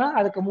டிஜிட் வருதுன்னா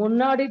அதுக்கு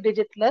முன்னாடி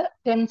டிஜிட்ல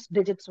டென்ஸ்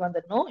டிஜிட்ஸ்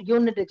வந்துடணும்,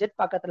 யூனிட் டிஜிட்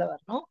பக்கத்துல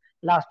வரணும்,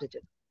 லாஸ்ட்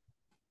டிஜிட்.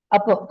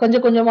 அப்போ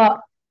கொஞ்சம் கொஞ்சமா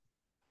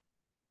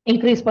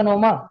இன்க்ரீஸ்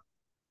பண்ணுவோமா?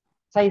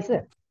 Size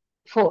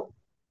 4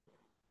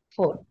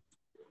 4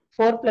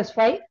 4 plus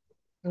 5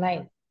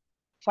 9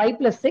 5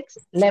 plus 6,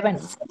 11.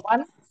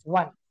 1,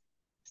 1.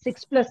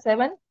 6 plus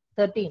 7,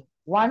 13.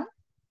 1,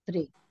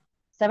 3.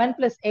 7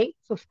 plus 8,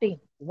 15.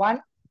 1,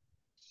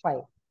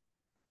 5.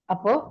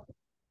 அப்போ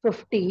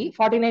 50,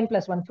 49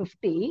 plus 1,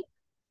 50.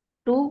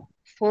 2,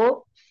 4,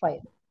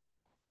 5.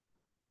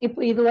 இப்போ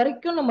இது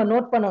வரைக்கும் நம்ம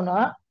நோட் பண்ணோம்னா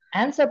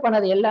ஆன்சர்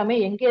பண்ணது எல்லாமே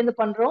எங்க இருந்து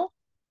பண்றோம்?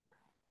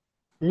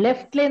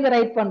 லெஃப்ட்ல இருந்து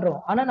ரைட்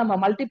பண்றோம். ஆனா நம்ம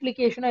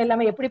மல்டிப்ளிகேஷனும்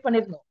எல்லாமே எப்படி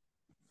பண்ணிருந்தோம்?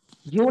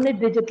 யூனிட்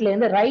டிஜிட்ல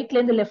இருந்து ரைட்ல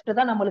இருந்து லெஃப்ட்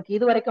தான் நம்மளுக்கு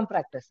இது வரைக்கும்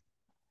பிராக்டிஸ்.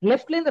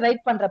 லெஃப்ட்ல இருந்து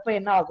ரைட் பண்றப்ப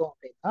என்ன ஆகும்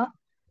அப்படின்னா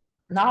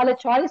 4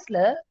 சாய்ஸ்ல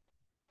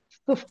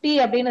 50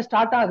 அப்படின்னு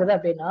ஸ்டார்ட் ஆகுது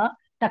அப்படின்னா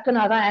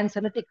டக்குன்னு அதான்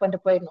ஆன்சர்னு டிக்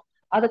பண்ணிட்டு போயிடணும்.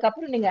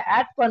 அதுக்கப்புறம் நீங்க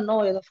ஆட்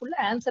பண்ணணும் இதை ஃபுல்லா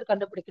ஆன்சர்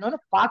கண்டுபிடிக்கணும்னு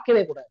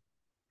பார்க்கவே கூடாது.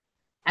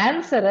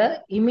 ஆன்சரை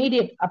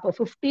இமீடியட் அப்போ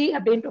 50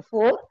 அப்படின்ட்டு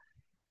 4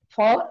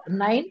 4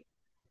 9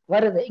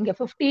 வருது. இங்க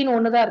 15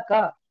 ஒண்ணுதான்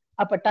இருக்கா,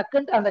 அப்ப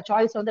டக்குன்னு அந்த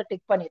சாய்ஸ் வந்து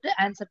டிக் பண்ணிட்டு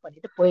ஆன்சர்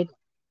பண்ணிட்டு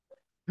போயிடணும்.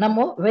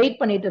 நம்ம வெயிட்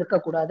பண்ணிட்டு இருக்க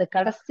கூடாது.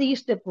 கடைசி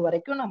ஸ்டெப்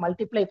வரைக்கும் நான்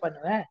மல்டிப்ளை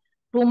பண்ணுவேன்.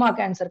 2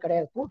 மார்க் ஆன்சர்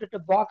கிடையாது. போட்டுட்டு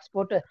பாக்ஸ்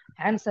போட்டு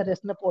ஆன்சர்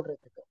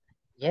போடுறதுக்கு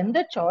எந்த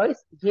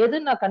சாய்ஸ் எது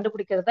நான்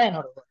கண்டுபிடிக்கிறது தான்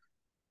என்னோட ஒர்க்.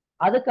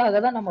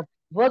 அதுக்காக தான் நம்ம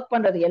ஒர்க்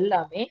பண்றது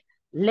எல்லாமே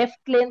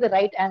லெஃப்ட்ல இருந்து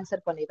ரைட்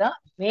ஆன்சர் பண்ணி தான்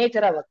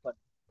மேஜரா ஒர்க்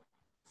பண்ணும்.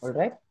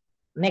 Alright,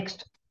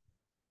 next.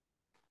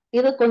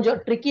 இது கொஞ்சம்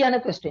ட்ரிக்கியான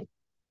கொஸ்டின்,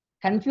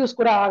 கன்ஃபியூஸ்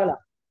கூட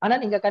ஆகலாம். ஆனா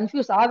நீங்க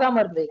கன்ஃபியூஸ்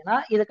ஆகாம இருந்தீங்கன்னா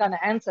இதுக்கான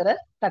ஆன்சரை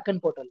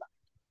டக்குன்னு போட்டுடலாம்.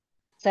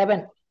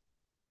 7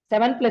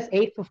 7 plus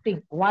 8 15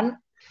 1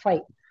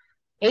 5.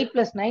 8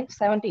 plus 9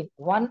 17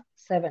 1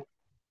 7.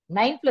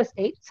 9 plus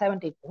 8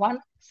 17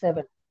 1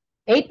 7.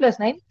 8 plus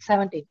 9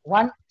 17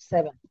 1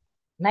 7.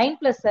 9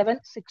 plus 7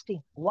 16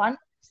 1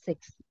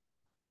 6.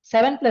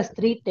 7 plus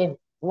 3 10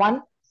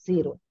 1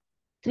 0.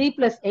 3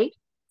 plus 8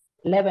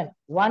 11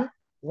 1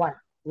 1.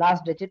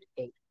 Last digit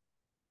 8.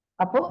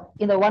 அப்போ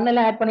இந்த 1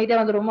 எல்லாம் ஆட் பண்ணிட்டே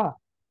வந்துருமா?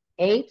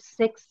 8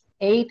 6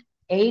 8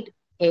 8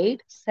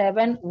 8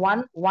 7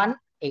 1 1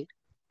 8.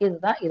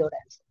 இதுதான் இதோட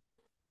ஆன்சர்.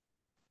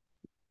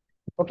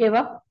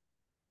 ஓகேவா?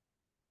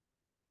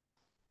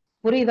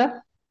 புரியுதா?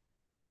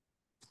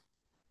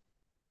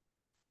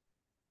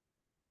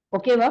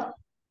 ஓகேவா?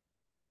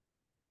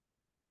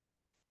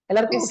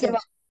 எல்லாருக்கும்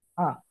ஓகேவா?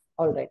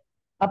 ஆல்ரைட்.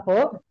 அப்போ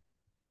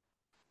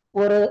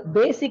ஒரு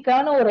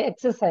பேசிக்கான ஒரு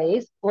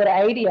எக்ஸசைஸ், ஒரு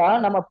ஐடியா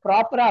நம்ம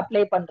ப்ராப்பரா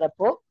அப்ளை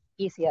பண்றப்போ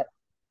ஈஸியா இருக்கும்.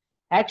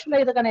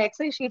 ஆக்சுவலா இதுக்கான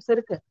எக்ஸசைஸ் ஷீட்ஸ்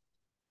இருக்கு.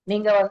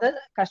 நீங்க வந்து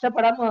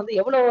கஷ்டப்படாம வந்து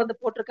எவ்வளவு வந்து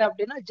போட்டிருக்க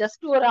அப்படின்னா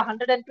ஜஸ்ட் ஒரு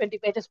 120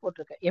 பேஜஸ்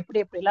போட்டிருக்கேன். எப்படி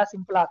எப்படி எல்லாம்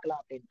சிம்பிளா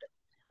ஆக்கலாம் அப்படின்ட்டு.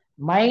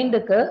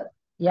 மைண்டுக்கு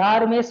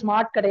யாருமே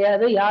ஸ்மார்ட்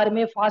கிடையாது,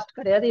 யாருமே ஃபாஸ்ட்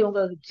கிடையாது, இவங்க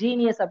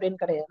ஜீனியஸ் அப்படின்னு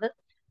கிடையாது.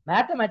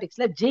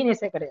 மேத்தமேட்டிக்ஸ்ல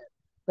ஜீனியஸே கிடையாது.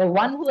 The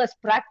one who has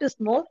practiced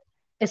more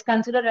is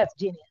considered as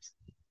genius.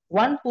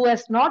 One who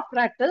has not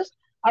practiced,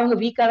 அவங்க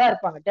வீக்கா தான்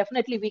இருப்பாங்க,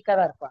 டெஃபினெட்லி வீக்கா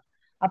தான் இருப்பாங்க.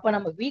 அப்ப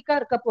நம்ம வீக்கா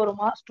இருக்க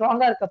போறோமா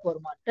ஸ்ட்ராங்கா இருக்க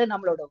போறோமான்ட்டு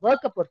நம்மளோட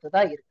ஒர்க்கை பொறுத்து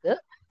தான் இருக்கு.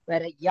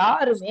 வேற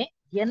யாருமே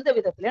எந்த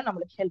விதத்திலயும்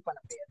நம்மளுக்கு ஹெல்ப் பண்ண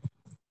முடியாது.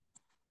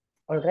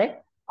 ஆல்ரைட்,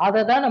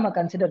 அதை தான் நம்ம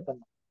கன்சிடர்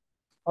பண்ணோம்.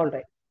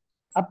 ஆல்ரைட்,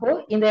 அப்போ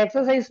இந்த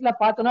எக்ஸசைஸ்ல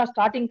பார்த்தோம்னா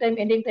ஸ்டார்டிங் டைம்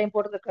எண்டிங் டைம்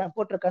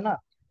போட்டிருக்கேன்னா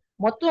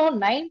மொத்தம்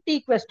 90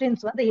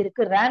 கொஸ்டின்ஸ் வந்து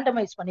இருக்கு,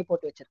 ரேண்டமைஸ் பண்ணி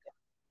போட்டு வச்சிருக்கேன்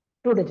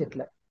 2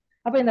 டிஜிட்ல.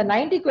 அப்ப இந்த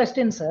 90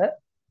 கொஸ்டின்ஸ்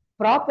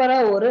ப்ராப்பரா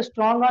ஒரு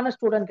ஸ்ட்ராங்கான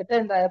ஸ்டூடெண்ட் கிட்ட,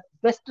 இந்த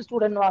பெஸ்ட்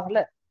ஸ்டூடெண்ட் வாங்கல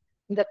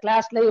இந்த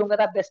கிளாஸ்ல இவங்க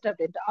தான் பெஸ்ட்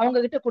அப்படின்ட்டு அவங்க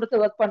கிட்ட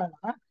கொடுத்து ஒர்க்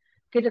பண்ணணும்னா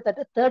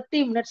கிட்டத்தட்ட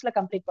 30 மினிட்ஸ்ல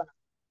கம்ப்ளீட் பண்ணணும்.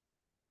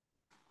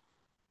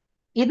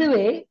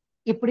 இதுவே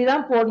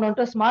இப்படிதான்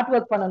போடணும்ட்டு ஸ்மார்ட்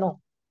ஒர்க் பண்ணணும்,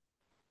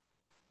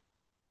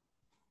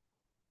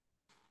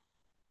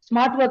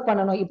 ஸ்மார்ட் ஒர்க்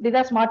பண்ணணும்,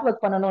 இப்படிதான் ஸ்மார்ட்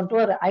ஒர்க் பண்ணணும்ட்டு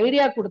ஒரு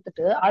ஐடியா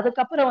கொடுத்துட்டு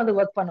அதுக்கப்புறம் வந்து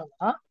ஒர்க்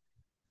பண்ணணும்னா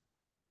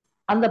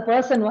அந்த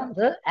பர்சன்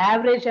வந்து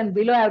average and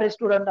below average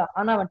student தான்.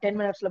 ஆனா அவன் 10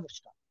 மினிட்ஸ்ல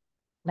முடிச்சிட்டான்.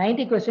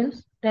 90 கொஸ்டின்ஸ்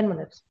 10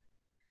 மினிட்ஸ்.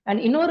 அண்ட்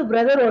இன்னொரு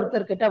பிரதர்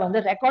ஒருத்தர் கிட்ட வந்து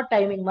ரெக்கார்ட்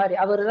டைமிங் மாதிரி,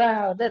 அவரு தான்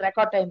வந்து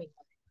ரெக்கார்ட் டைமிங்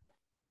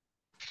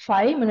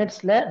 5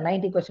 மினிட்ஸ்ல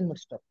 90 கொஸ்டின்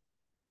முடிச்சிட்டோம்.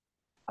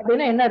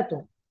 அப்படின்னா என்ன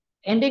அர்த்தம்?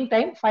 எண்டிங்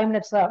டைம் 5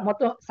 மினிட்ஸ் தான்.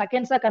 மொத்தம்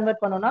செகண்ட்ஸா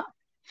கன்வெர்ட் பண்ணோம்னா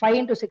 5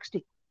 into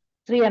 60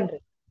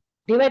 300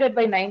 டிவைடட்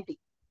பை 90.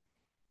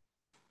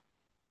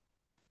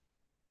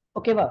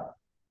 ஓகேவா?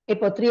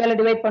 இப்போ 3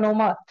 டிவைட்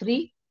பண்ணுவோமா? 3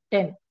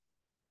 10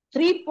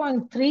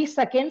 3.3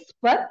 seconds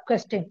per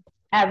question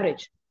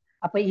average.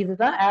 அப்ப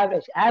இதுதான்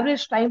average.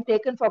 Average time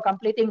taken for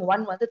completing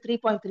one வந்து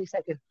 3.3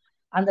 செகண்ட்.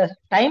 அந்த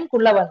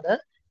டைம்குள்ள வந்து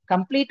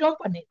கம்ப்ளீட்டும்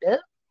பண்ணிட்டு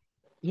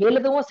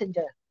எழுதவும்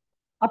செஞ்சார்.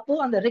 அப்போ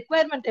அந்த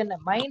ரிக்குவயர்மெண்ட் என்ன?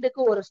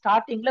 மைண்டுக்கு ஒரு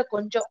ஸ்டார்டிங்ல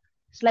கொஞ்சம்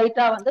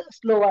ஸ்லைட்டா வந்து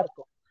ஸ்லோவா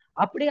இருக்கும்.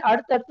 அப்படியே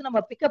அடுத்தடுத்து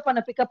நம்ம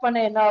பிக்கப் பண்ண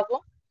என்ன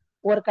ஆகும்?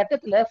 ஒரு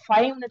கட்டத்துல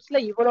 5 மினிட்ஸ்ல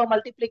இவ்வளவு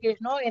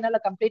மல்டிபிளிகேஷனும் என்னால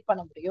கம்ப்ளீட்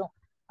பண்ண முடியும்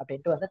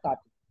அப்படின்ட்டு வந்து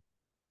காட்டும்.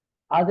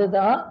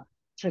 அதுதான்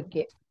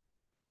ட்ரிக்கே.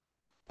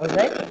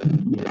 Alright.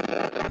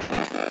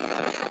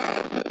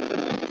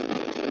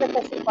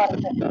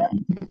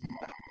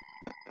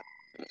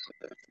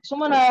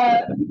 சும்மா நான்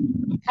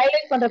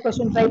ஹைலைட் பண்ற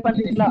கொஸ்டின் ட்ரை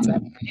பண்றீங்களா?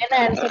 என்ன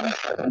ஆன்சர்?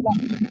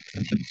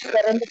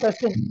 இந்த 2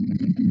 கொஸ்டின்.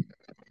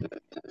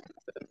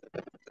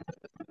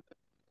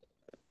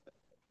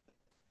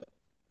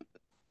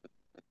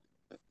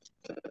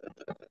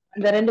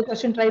 இந்த 2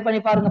 கொஸ்டின் ட்ரை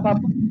பண்ணி பாருங்க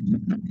பாப்போம்.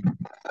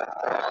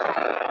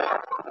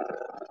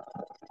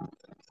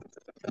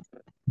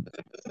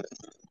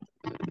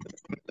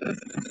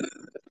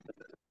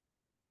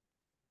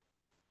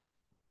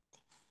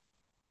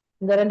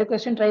 இந்த ரெண்டு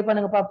क्वेश्चन ட்ரை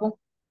பண்ணுங்க பாப்போம்.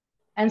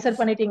 ஆன்சர்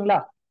பண்ணிட்டீங்களா?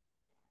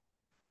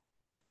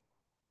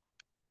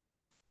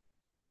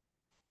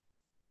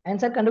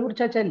 ஆன்சர்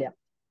கண்டுபிடிச்சாச்சா இல்லையா?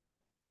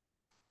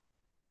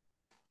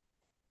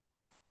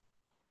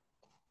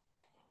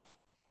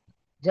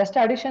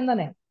 ஜஸ்ட் அடிஷன்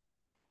தானே,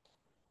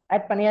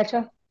 ஆட்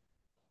பண்ணியாச்சா?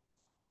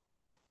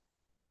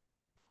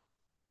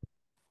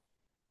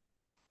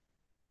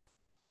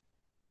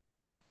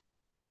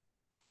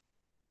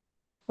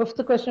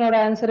 ஃபிஃப்த் क्वेश्चनோட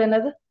ஆன்சர்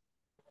என்னது?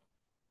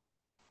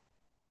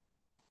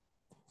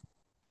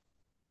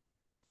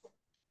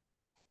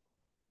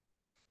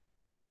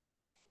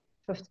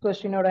 ஃபிஃப்த்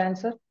क्वेश्चनோட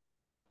ஆன்சர்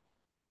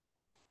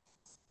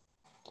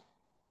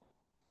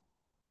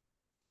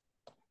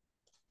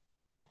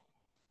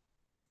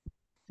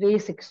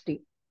 360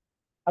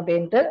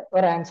 அப்படின்ட்டு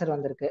ஒரு ஆன்சர்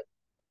வந்திருக்கு.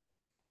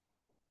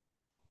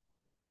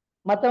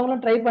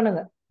 மத்தவங்களும் ட்ரை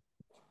பண்ணுங்க,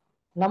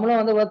 நம்மளும்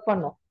வந்து ஒர்க்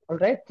பண்ணோம்.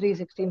 ஆல்ரைட்,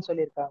 360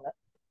 சொல்லியிருக்காங்க.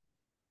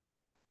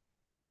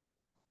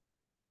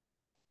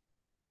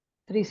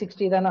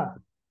 360 தானா?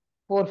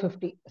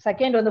 450.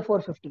 செகண்ட் வந்து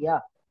 450யா?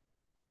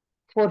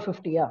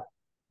 450யா?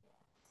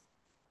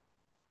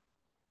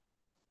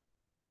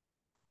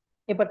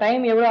 இப்ப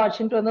டைம் எவ்வளவு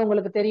ஆச்சுன்னு வந்து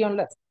உங்களுக்கு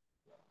தெரியும்ல.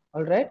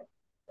 ஆல்ரைட்,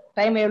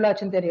 டைம் எவ்வளவு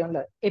ஆச்சுன்னு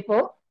தெரியும்ல. இப்போ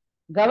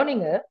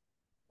கவனிங்க,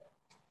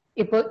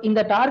 இப்போ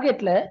இந்த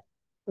டார்கெட்ல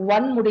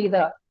 1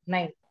 முடியுதா?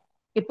 9.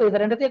 இப்போ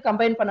இது ரெண்டுத்தையும்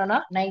கம்பைன் பண்ணனா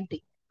 90.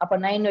 அப்ப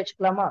 9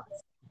 வச்சுக்கலாமா?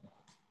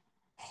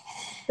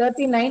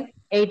 39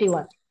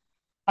 81.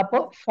 அப்போ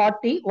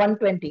 40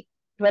 120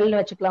 12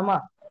 வச்சுக்கலாமா?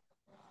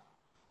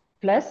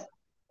 பிளஸ்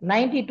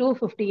 92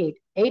 58.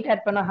 8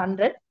 ஆட் பண்ண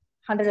 100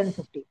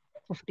 150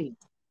 15.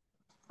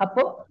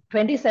 அப்போ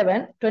 27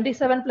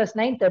 27 பிளஸ்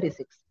 9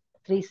 36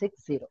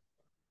 360.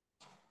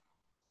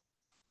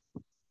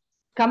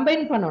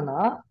 கம்பைன் பண்ணோம்னா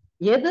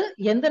எது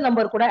எந்த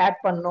நம்பர் கூட ஆட்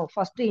பண்ணணும்,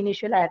 ஃபர்ஸ்ட்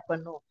இனிஷியல் ஆட்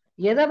பண்ணணும்,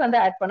 எதை வந்து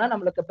ஆட் பண்ணா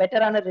நம்மளுக்கு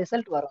பெட்டரான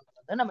ரிசல்ட் வரும்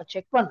நம்ம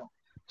செக் பண்ணணும்.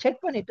 செக்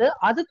பண்ணிட்டு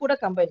அது கூட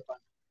கம்பைன்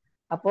பண்ணணும்.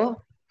 அப்போ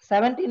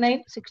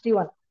 79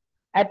 61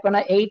 ஆட்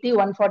பண்ணா 80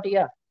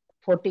 140யா?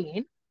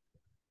 14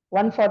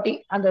 140.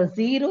 அந்த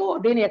 0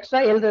 அப்படின்னு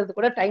எக்ஸ்ட்ரா எழுதுறது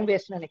கூட டைம்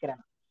வேஸ்ட்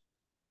நினைக்கிறேன்,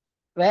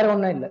 வேற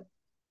ஒண்ணும் இல்லை.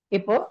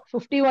 இப்போ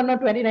 51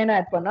 29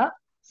 ஆட் பண்ணா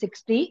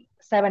 60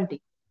 70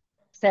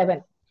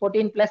 7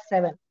 14 பிளஸ்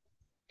 7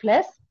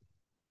 பிளஸ்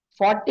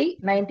 40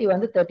 90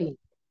 வந்து 13.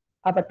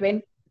 அப்ப 20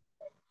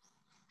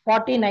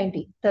 40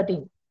 90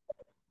 13.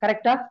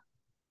 கரெக்டா?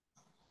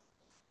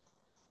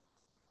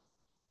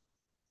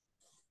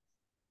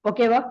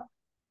 ஓகேவா?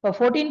 இப்போ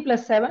 14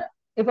 பிளஸ் 7.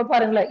 இப்ப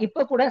பாருங்களேன்,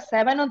 இப்ப கூட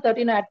 7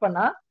 13 ஆட்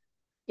பண்ணா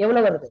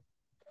எவ்வளவு வருது?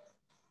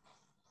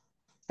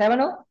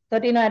 7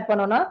 13 ஆட்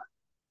பண்ணோம்னா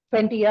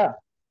 20யா?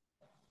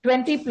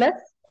 20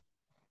 பிளஸ்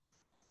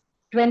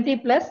 20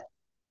 பிளஸ்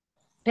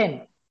 10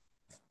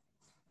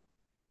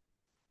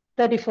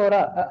 34.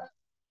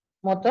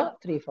 மொத்தம்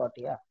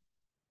 340யா?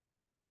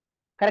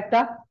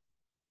 கரெக்டா?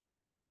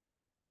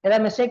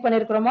 ஏதாவது மிஸ்டேக்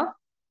பண்ணிருக்கிறோமா?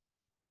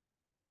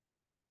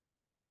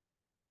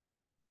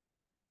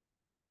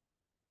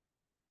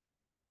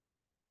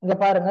 இங்க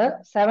பாருங்க,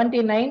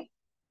 79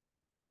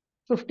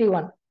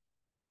 51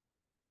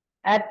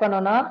 ஆட்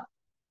பண்ணோம்னா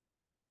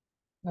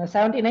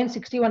 79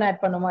 61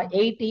 ஆட் பண்ணுமா?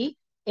 80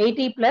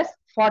 80 பிளஸ்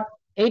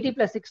 80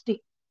 பிளஸ் 60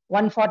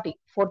 140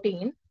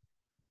 14.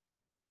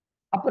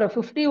 அப்புறம்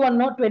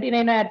 51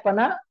 29 ஆட்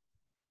பண்ணா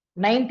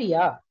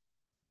 90யா?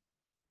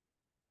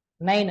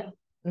 9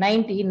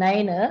 90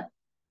 9.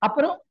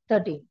 அப்புறம்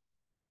 13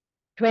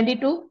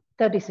 22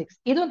 36.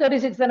 இதுவும்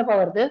 36 தானே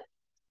வருது?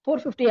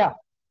 450யா?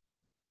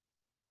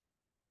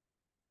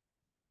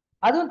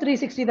 அதுவும்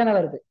 360 தானே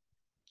வருது?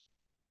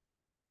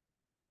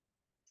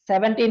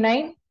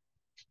 79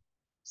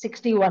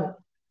 61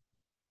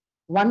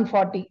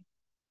 140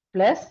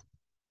 பிளஸ்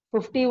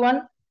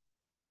 51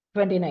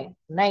 29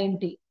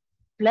 90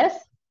 பிளஸ்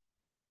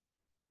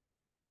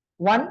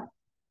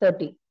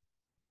 130.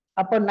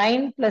 அப்போ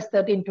 9 பிளஸ்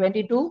 13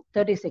 22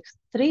 36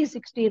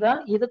 360 தான்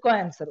இதுக்கும்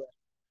ஆன்சர் வரும்.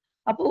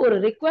 அப்போ ஒரு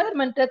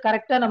ரிக்குவயர்மெண்ட்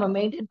கரெக்டா நம்ம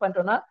மெயின்டைன்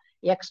பண்றோம்னா,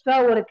 எக்ஸ்ட்ரா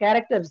ஒரு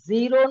கேரக்டர்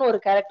ஜீரோன்னு ஒரு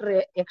கேரக்டர்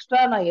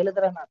எக்ஸ்ட்ரா நான்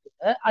எழுதுறேன்னா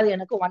கூட அது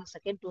எனக்கு 1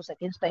 செகண்ட் 2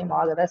 செகண்ட்ஸ் டைம்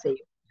ஆகதான்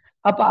செய்யும்.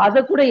 அப்ப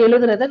அதை கூட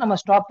எழுதுறத நம்ம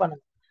ஸ்டாப்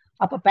பண்ணணும்.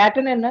 அப்ப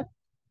பேட்டர்ன் என்ன?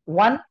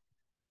 1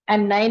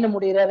 and 9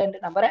 முடிகிற ரெண்டு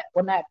நம்பரை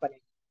ஒன்னு ஆட் பண்ணி,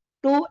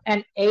 2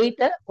 and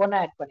 8 ஒன்னு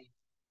ஆட் பண்ணி,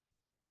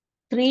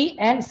 3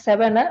 and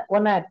 7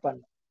 ஒன்னு ஆட்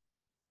பண்ணு,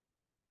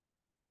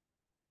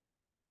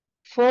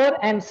 4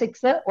 and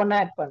 6 ஒன்னு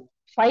ஆட் பண்ணு,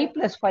 5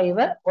 plus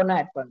 5 ஒன்னு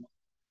ஆட் பண்ணு.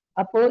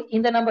 அப்போ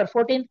இந்த நம்பர்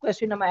 14th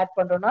கொஸ்டின் நம்ம ஆட்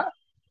பண்றோம்னா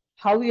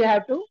how you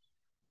have to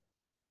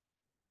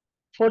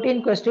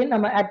 14th question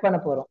நம்ம ஆட் பண்ண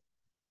போறோம்.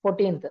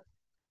 14th.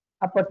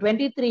 அப்போ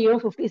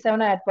 23யும்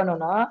 57 ஆட்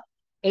பண்ணோம்னா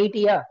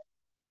 80யா?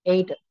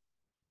 8.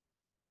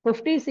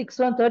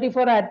 56ம்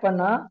 34 ஆட்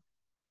பண்ணா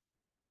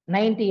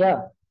 90யா?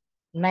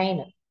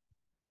 9.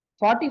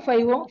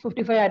 45ம்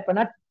 55 ஆட்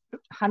பண்ணா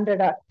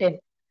 100ஆ? 10.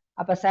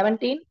 அப்ப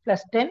 17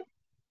 plus 10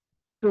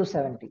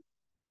 270.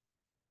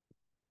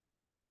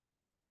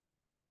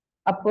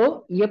 அப்போ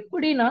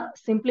எப்படி நான்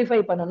சிம்பிளிஃபை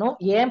பண்ணணும்,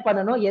 ஏன்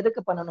பண்ணணும்,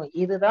 எதுக்கு பண்ணணும்,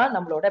 இதுதான்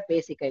நம்மளோட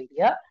பேசிக்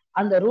ஐடியா.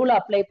 அந்த ரூல்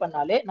அப்ளை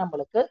பண்ணாலே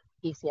நம்மளுக்கு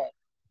ஈஸியா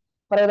இருக்கும்.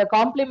 பிறகு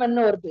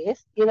காம்ப்ளிமெண்ட்னு ஒரு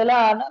பேஸ்,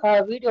 இதெல்லாம்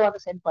வீடியோ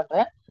வந்து சென்ட்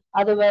பண்றேன்,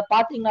 அது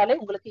பாத்தீங்கனாலே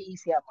உங்களுக்கு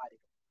ஈஸியா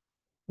மாறிடும்.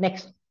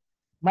 Next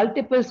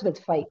multiples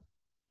with 5.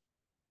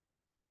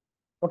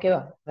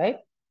 ஓகேவா? ரைட்.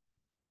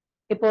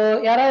 இப்போ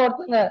யாராவது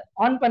ஒருத்தவங்க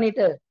ஆன்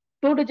பண்ணிட்டு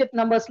 2 டிஜிட்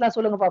நம்பர்ஸ்லாம்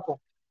சொல்லுங்க பார்ப்போம்.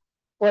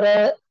 ஒரு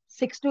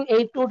 6 to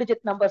 8 2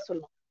 டிஜிட் நம்பர்ஸ்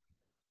சொல்லணும்.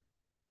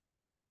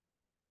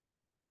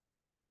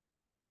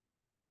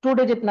 2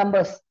 டிஜிட்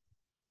நம்பர்ஸ்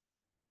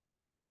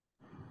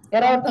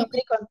யாராவது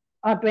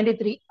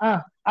 23.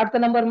 அடுத்த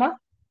நம்பர்மா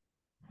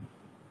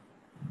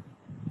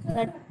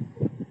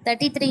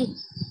 33.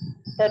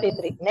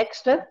 33.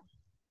 நெக்ஸ்ட்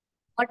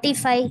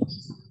 45.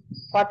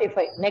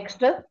 45.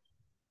 நெக்ஸ்ட்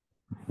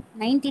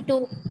 92.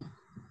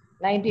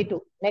 92.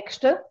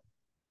 நெக்ஸ்ட்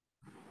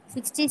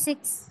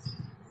 66.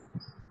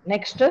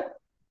 நெக்ஸ்ட்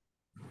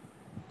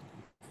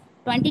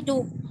 22.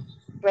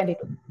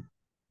 22.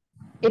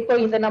 இப்போ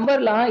இந்த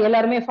நம்பர்லாம்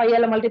எல்லாருமே 5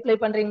 ஆல மல்டிப்ளை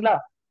பண்றீங்களா?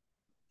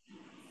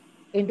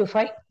 into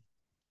 5.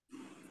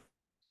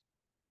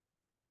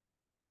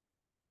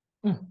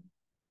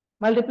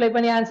 மல்டிப்ளை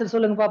பண்ணி ஆன்சர்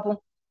சொல்லுங்க பாப்போம்.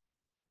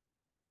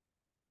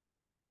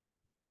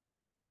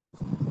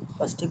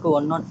 ஃபர்ஸ்ட்டுக்கு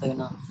 105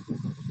 னா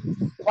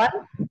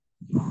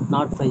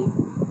 105.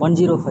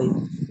 105.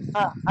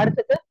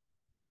 அடுத்துக்கு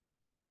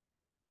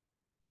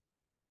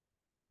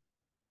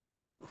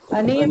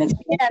நீங்க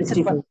நெக்ஸ்ட்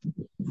ஆன்சர் 165. பண்ணு.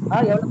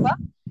 எவ்வளவுப்பா?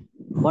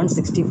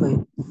 165.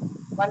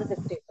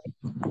 165.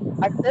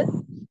 அடுத்து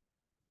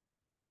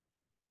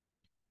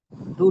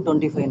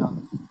 225 னா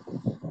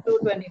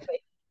 225.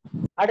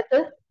 அடுத்து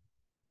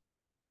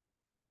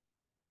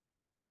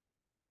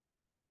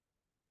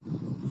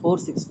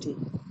 460.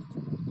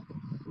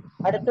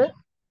 அடுத்து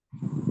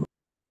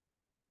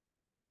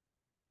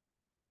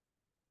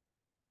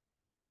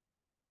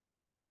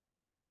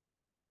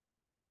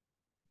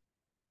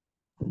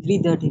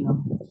 330 னா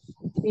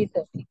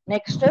 330.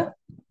 நெக்ஸ்ட்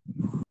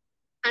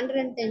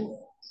 110.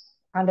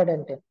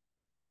 110.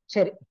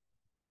 சரி,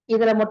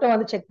 இதுல மட்டும்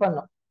வந்து செக்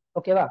பண்ணும்.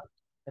 ஓகேவா?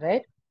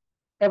 ரைட்.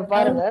 இப்ப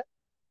பாருங்க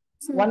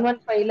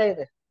 115ல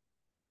இது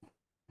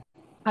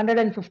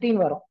 115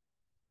 வரும்.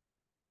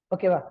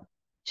 ஓகேவா?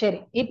 சரி,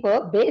 இப்போ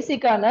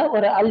பேசிக்கான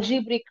ஒரு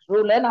அல்ஜிப்ரிக்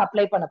ரூலை நான்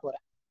அப்ளை பண்ண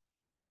போறேன்.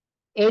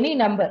 எனி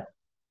நம்பர்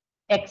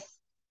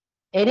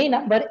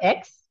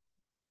எக்ஸ்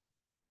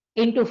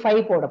இன்டூ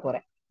 5 போட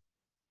போறேன்.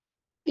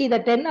 இதை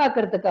 10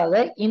 ஆக்கிறதுக்காக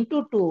இன்டூ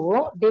 2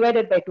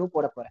 டிவைடட் பை 2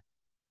 போட போறேன்.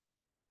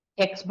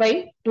 எக்ஸ் பை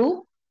 2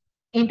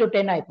 இன்டூ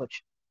 10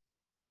 ஆயிப்போச்சு.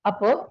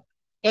 அப்போ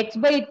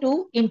எக்ஸ் பை 2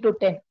 இன்டூ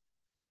 10.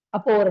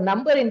 அப்போ ஒரு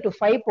நம்பர் இன்டூ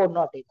 5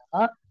 போடணும்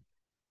அப்படின்னா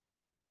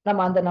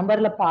நம்ம அந்த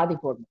நம்பர்ல பாதி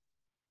போடணும்,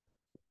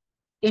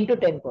 இன்டூ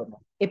 10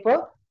 போடணும். இப்போ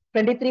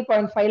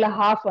 23.5ல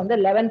ஹாஃப் வந்து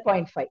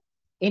 11.5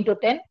 into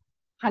 10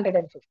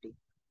 150.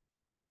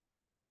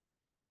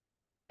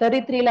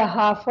 33ல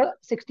half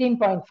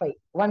 16.5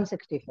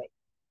 165.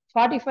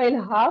 45ல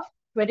half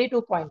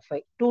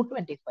 22.5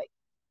 225.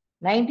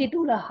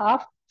 92ல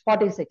half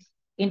 46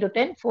 into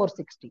 10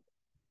 460.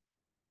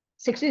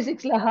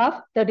 66ல half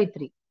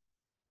 33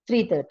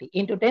 330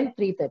 into 10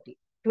 330.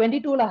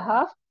 22ல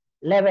half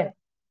 11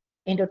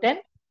 into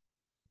 10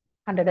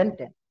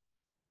 110.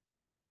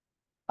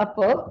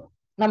 அப்போ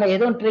நம்ம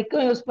எதுவும்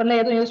ட்ரிக்கும் யூஸ் பண்ணல,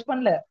 எதுவும் யூஸ்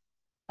பண்ணல.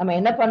 நம்ம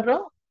என்ன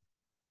பண்றோம்?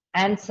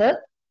 ஆன்சர்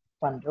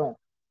பண்றோம்.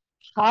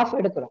 ஹாஃப்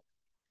எடுக்கிறோம்.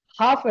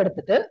 ஹாஃப்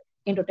எடுத்துட்டு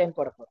இன்டூ 10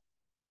 போட போறோம்.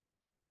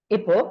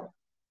 இப்போ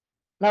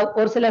நான்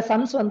ஒரு சில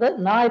சம்ஸ் வந்து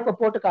நான் இப்ப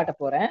போட்டு காட்ட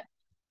போறேன்.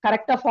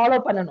 கரெக்டா ஃபாலோ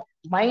பண்ணணும்.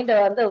 மைண்ட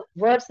வந்து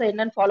வேர்ட்ஸ்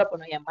என்னன்னு ஃபாலோ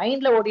பண்ணுவேன். என்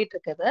மைண்ட்ல ஓடிட்டு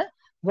இருக்கிறத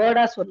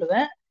வேர்டா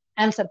சொல்லுவேன்,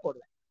 ஆன்சர்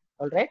போடுவேன்.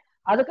 ஆல்ரைட்.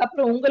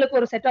 அதுக்கப்புறம் உங்களுக்கு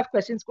ஒரு செட் ஆஃப்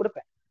கொஸ்டின்ஸ்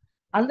கொடுப்பேன்.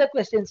 அந்த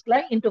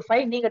கொஸ்டின்ஸ்க்குலாம் இன்டூ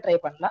 5 நீங்க ட்ரை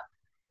பண்ணலாம்.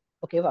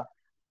 ஓகேவா?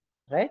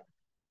 ரைட்.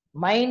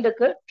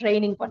 மைண்டுக்கு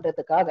ட்ரைனிங்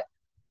பண்றதுக்காக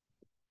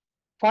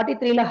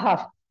 43ல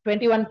half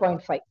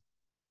 21.5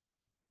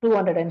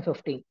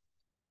 215.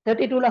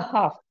 32ல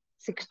half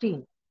 16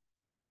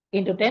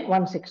 into 10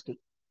 160.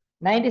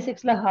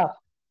 96ல half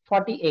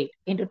 48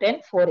 into 10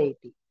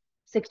 480.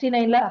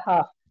 69ல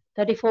half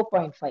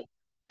 34.5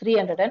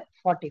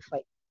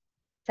 345.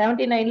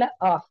 79ல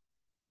half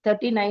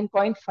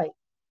 39.5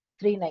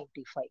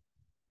 395.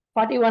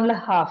 41ல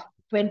half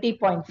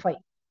 20.5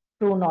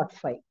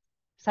 205.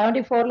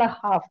 74ல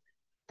half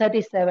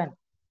 37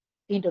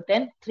 into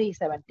 10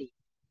 370.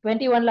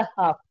 21ல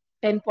half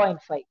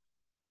 10.5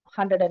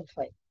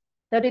 105.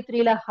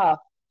 33ல half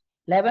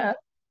 11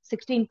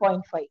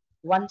 16.5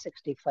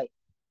 165.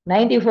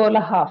 94ல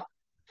half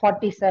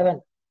 47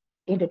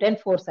 into 10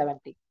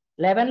 470.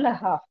 11ல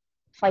half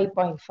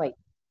 5.5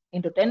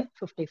 into 10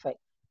 55.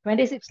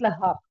 26ல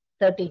half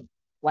 13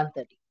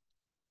 130.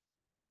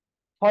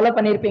 Follow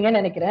பண்ணிருப்பீங்கன்னு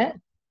நினைக்கிறேன்.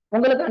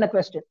 உங்களுக்கான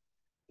கொஸ்டின்,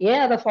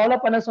 ஏன் அதை ஃபாலோ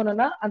பண்ண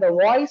சொன்னா அந்த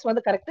வாய்ஸ்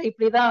வந்து கரெக்டா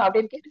இப்படிதான்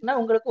அப்படின்னு கேட்டீங்கன்னா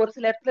உங்களுக்கு ஒரு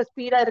சில இடத்துல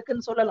ஸ்பீடா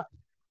இருக்குன்னு சொல்லலாம்.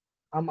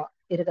 ஆமா,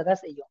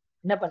 இருக்கதான் செய்யும்.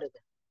 என்ன பண்றது?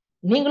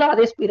 நீங்களும்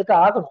அதே ஸ்பீடுக்கு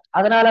ஆகணும்.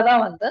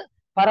 அதனாலதான் வந்து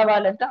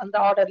பரவாயில்லன்ட்டு அந்த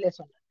ஆர்டர்லயே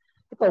சொன்னேன்.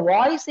 இப்ப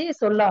வாய்ஸே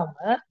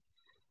சொல்லாம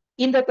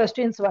இந்த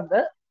கொஸ்டின்ஸ் வந்து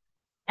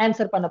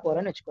ஆன்சர் பண்ண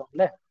போறேன்னு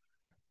வச்சுக்கோங்களேன்,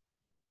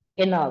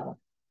 என்ன ஆகும்?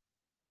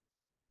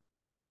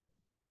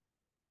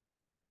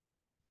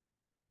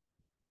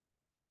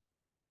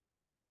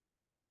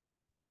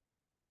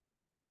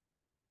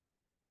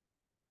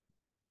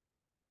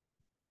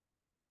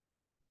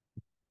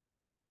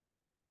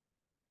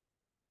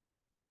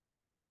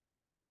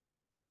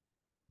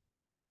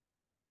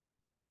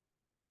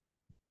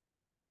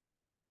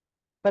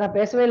 இப்ப நான்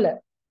பேசவே இல்லை,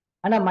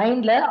 ஆனா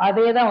மைண்ட்ல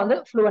அதே தான் வந்து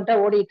ஃப்ளூவெண்டா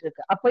ஓடிட்டு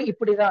இருக்கு. அப்ப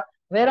இப்படிதான்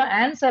வெறும்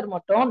ஆன்சர்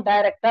மட்டும்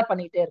டைரக்டா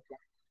பண்ணிட்டே இருக்கு.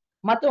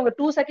 மத்தவங்க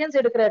 2 செகண்ட்ஸ்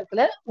எடுக்கிற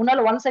இடத்துல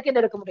உன்னால 1 செகண்ட்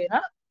எடுக்க முடியும்னா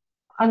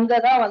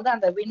அங்கதான் வந்து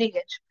அந்த வின்னிங்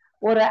எட்ஜ்.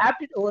 ஒரு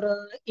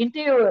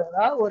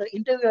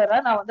இன்டர்வியூவரா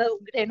நான் வந்து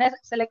உங்ககிட்ட என்ன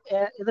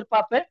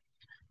எதிர்பார்ப்பேன்?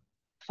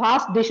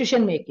 Fast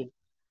decision making,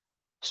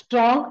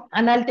 strong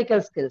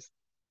analytical skills.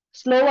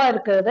 ஸ்லோவா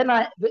இருக்கிறத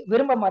நான்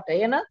விரும்ப மாட்டேன்.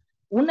 ஏன்னா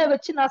உன்னை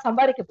வச்சு நான்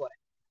சம்பாதிக்க போறேன்.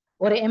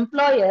 ஒரு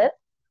எம்ப்ளாயர்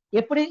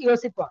எப்படி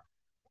யோசிப்பான்?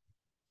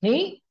 நீ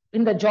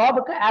இந்த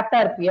ஜாபுக்கு ஆப்டா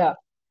இருப்பியா?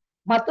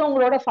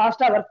 மத்தவங்களோட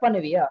ஃபாஸ்டா ஒர்க்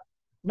பண்ணுவியா?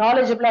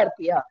 நாலேஜபிளா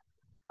இருப்பியா?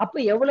 அப்ப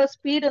எவ்வளவு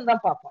ஸ்பீடுன்னு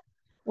தான் பார்ப்போம்.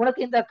 உனக்கு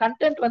இந்த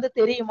கண்டென்ட் வந்து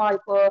தெரியுமா?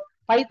 இப்போ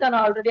பைத்தான்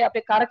ஆல்ரெடி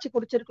அப்படியே கரைச்சி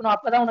குடிச்சிருக்கணும்,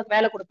 அப்பதான் உனக்கு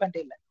வேலை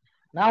கொடுப்பேன்ட்டு இல்லை.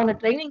 நான் உன்னை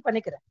ட்ரைனிங்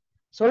பண்ணிக்கிறேன்.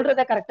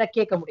 சொல்றத கரெக்டா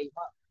கேட்க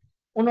முடியுமா?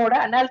 உன்னோட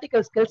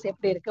அனாலிட்டிக்கல் ஸ்கில்ஸ்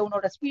எப்படி இருக்கு?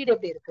 உன்னோட ஸ்பீட்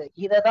எப்படி இருக்கு?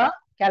 இதை தான்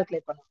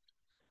கால்குலேட் பண்ணும்.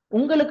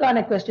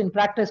 உங்களுக்கான கொஸ்டின்,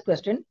 பிராக்டிஸ்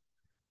கொஸ்டின்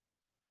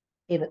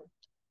இது.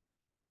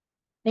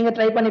 நீங்க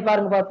ட்ரை பண்ணி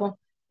பாருங்க, பார்ப்போம்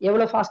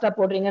எவ்வளவு ஃபாஸ்டா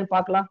போடுறீங்கன்னு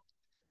பார்க்கலாம்.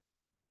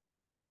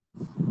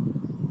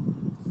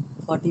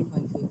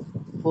 40.5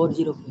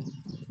 405.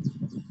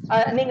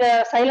 நீங்க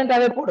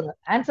சைலண்டாவே போடுங்க.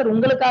 ஆன்சர்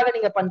உங்களுக்காக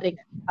நீங்க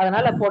பண்றீங்க,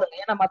 அதனால போடுங்க.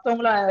 ஏன்னா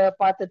மத்தவங்களும்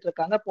பார்த்துட்டு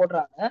இருக்காங்க,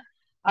 போடுறாங்க.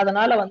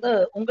 அதனால வந்து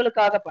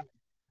உங்களுக்காக பண்ணுங்க.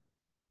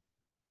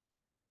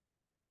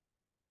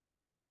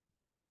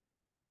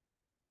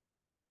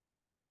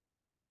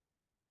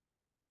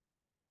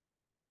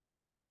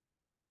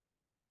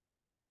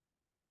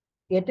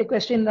 எட்டு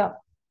கொஸ்டின் தான்.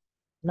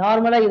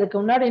 நார்மலா இதுக்கு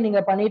முன்னாடி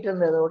நீங்க பண்ணிட்டு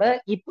இருந்ததோட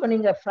இப்போ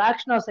நீங்க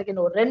ஃபிராக்ஷன் ஆஃப்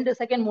செகண்ட், ஒரு 2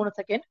 செகண்ட் 3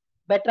 செகண்ட்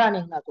பெட்டரா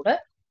நீங்கன்னா கூட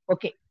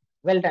ஓகே,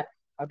 வெல் டன்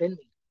அப்படின்னு.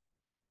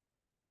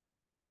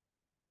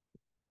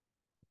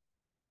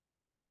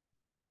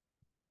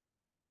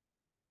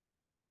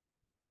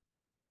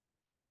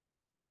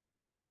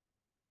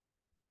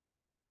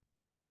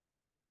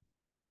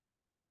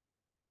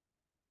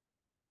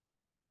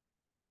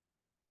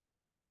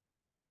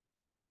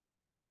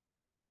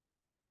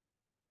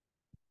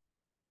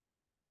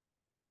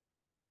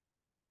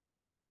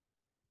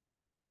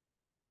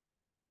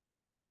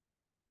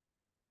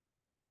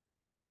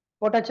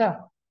 போட்டாச்சா?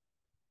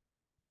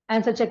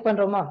 ஆன்சர் செக்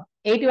பண்றோமா?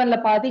 81ல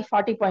பாதி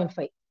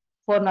 40.5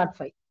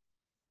 405,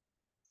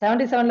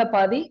 77ல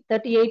பாதி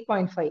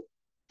 38.5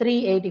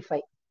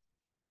 385,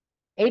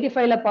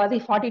 85ல பாதி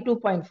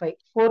 42.5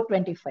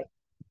 425,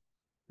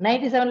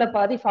 97ல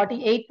பாதி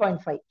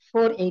 48.5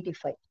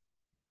 485,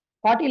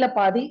 40ல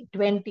பாதி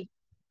 20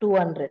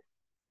 200,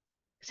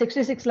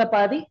 66ல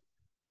பாதி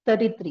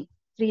 33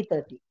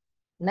 330,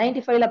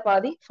 95ல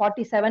பாதி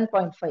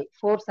 47.5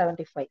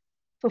 475,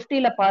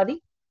 50ல பாதி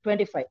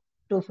 25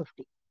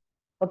 250.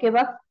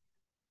 ஓகேவா?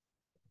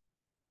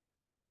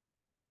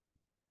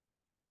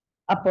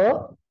 அப்போ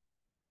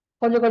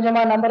கொஞ்சம்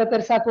கொஞ்சமா நம்பரை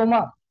பெருசாக்குவோமா?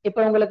 இப்ப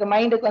உங்களுக்கு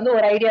மைண்டுக்கு வந்து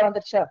ஒரு ஐடியா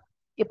வந்துருச்சா?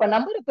 இப்ப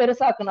நம்பரை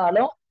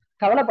பெருசாக்குனாலும்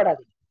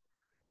கவலைப்படாதீங்க.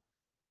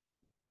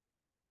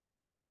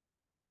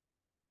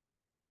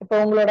 இப்ப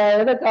உங்களோட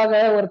இதுக்காக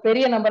ஒரு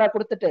பெரிய நம்பரா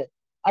கொடுத்துட்டு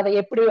அதை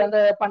எப்படி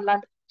வந்து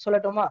பண்ணலான்னு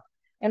சொல்லட்டுமா?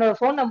 என்னோட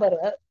போன் நம்பர்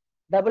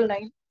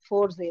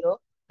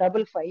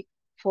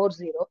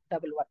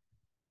 9940554011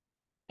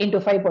 into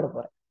 5 போட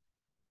போறேன்.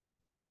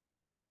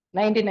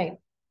 99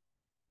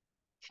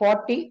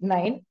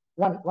 49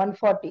 1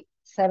 140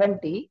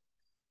 70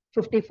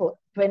 54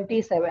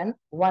 27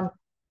 1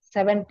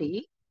 70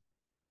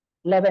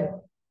 11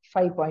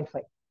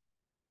 5.5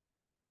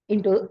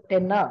 into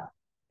 10.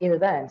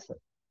 இதுதான்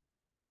ஆன்சர்.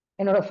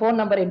 என்னோட போன்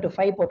நம்பர் இன்டூ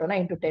 5 போட்டோம்னா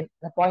இன்டூ 10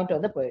 இந்த பாயிண்ட்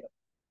வந்து போயிடும்.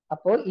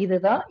 அப்போ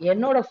இதுதான்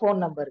என்னோட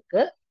போன்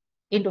நம்பருக்கு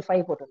இன்டூ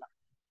 5 போட்டோம்னா.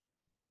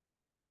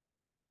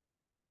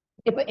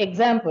 இப்போ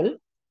எக்ஸாம்பிள்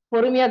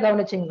பொறுமையா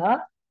கவனிச்சிங்கன்னா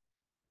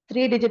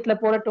 3 டிஜிட்ல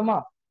போடட்டுமா?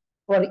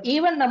 ஒரு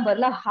ஈவன்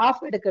நம்பர்ல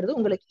ஹாஃப் எடுக்கிறது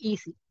உங்களுக்கு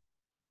ஈஸி.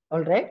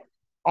 ஆல்ரைட்.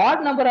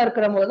 ஆட் நம்பரா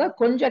இருக்கிற போது தான்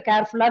கொஞ்சம்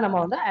கேர்ஃபுல்லா நம்ம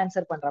வந்து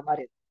ஆன்சர் பண்ற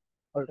மாதிரி இருக்கும்.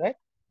 ஆல்ரைட்.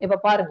 இப்ப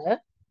பாருங்க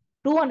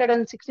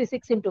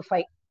 266 into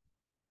 5,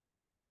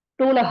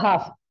 2ல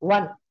half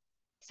 1,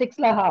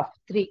 6ல half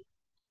 3,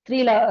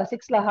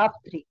 6ல half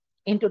 3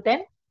 into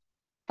 10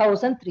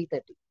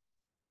 1330.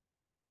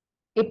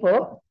 இப்போ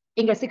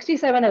இங்க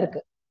 67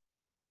 இருக்கு.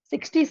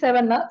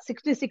 67னா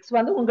 66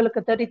 வந்து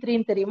உங்களுக்கு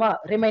 33 தெரியுமா?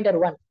 ரிமைண்டர்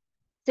 1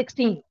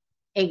 16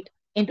 8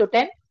 into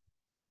 10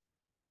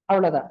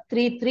 அவ்வளவுதான்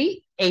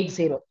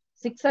 3380.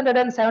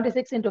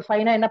 676 into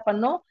 5 என்ன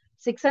பண்ணும்?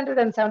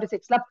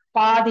 676ல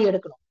பாதி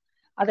எடுக்கணும்.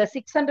 அத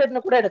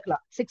 600 கூட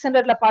எடுக்கலாம்.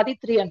 600ல பாதி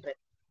 300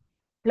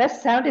 பிளஸ்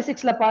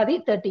 76ல பாதி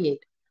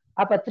 38.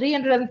 அப்ப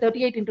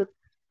 338 into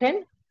 10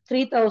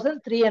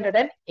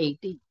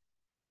 3380.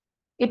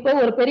 இப்போ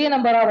ஒரு பெரிய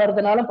நம்பரா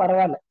வருதுனாலும்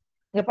பரவாயில்ல.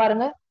 இங்க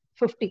பாருங்க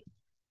 50,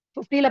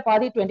 50ல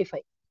பாதி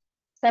 25,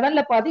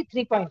 7ல பாதி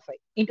 3.5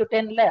 into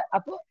 10ல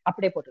அப்போ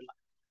அப்படியே போட்டுடலாம்.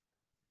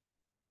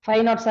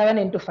 507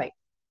 into 5.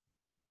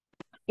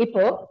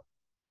 இப்போ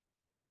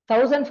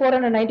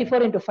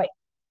 1494 into 5,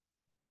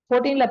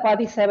 14ல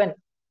பாதி 7,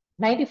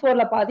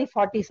 94ல பாதி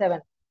 47.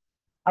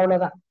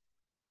 அவ்வளவுதான்.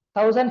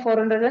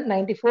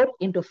 1494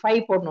 into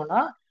 5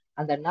 போடணும்னா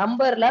அந்த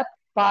நம்பர்ல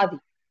பாதி,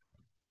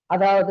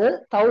 அதாவது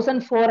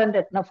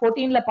 1400. நான்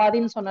 14ல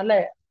பாதின்னு சொன்னல,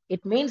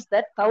 It means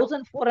that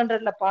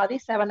 1400 பாதி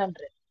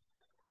 700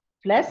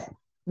 plus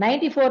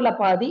 94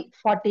 பாதி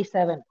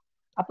 47.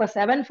 அப்ப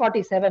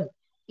 747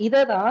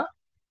 இததான்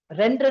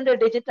ரெண்டு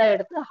டிஜிட்டா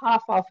எடுத்து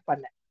half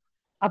பண்ண.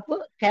 அப்போ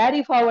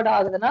கேரி ஃபார்வர்ட்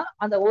ஆகுதுன்னா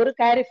அந்த ஒரு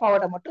கேரி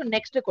ஃபார்வர்டை மட்டும்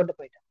நெக்ஸ்ட் கொண்டு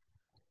போயிட்டேன்.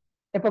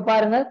 இப்ப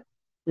பாருங்க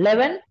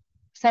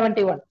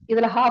 1171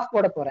 இதுல half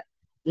போட போறேன்.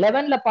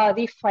 11ல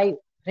பாதி 5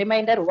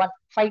 ரிமைண்டர் 1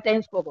 5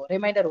 டைம்ஸ் போகும்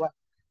ரிமைண்டர் 1.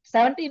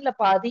 17ல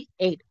பாதி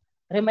 8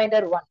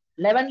 ரிமைண்டர் 1.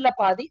 11ல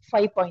பாதி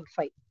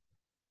 5.5.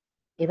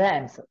 இதான்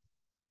ஆன்சர்.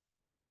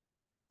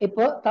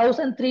 இப்போ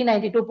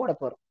 1392 போட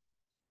போறோம்.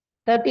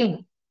 13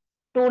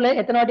 2ல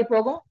எத்தனை வாட்டி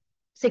போகும்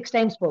 6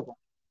 டைம்ஸ் போகும்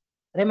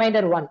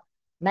ரிமைண்டர் 1.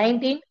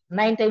 19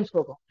 9 டைம்ஸ்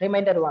போகும்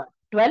ரிமைண்டர் 1.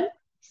 12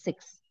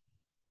 6.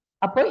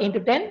 அப்போ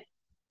இன்டு 10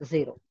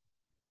 0.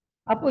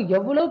 அப்போ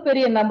எவ்வளவு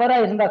பெரிய நம்பரா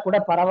இருந்தா கூட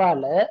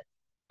பரவாயில்ல,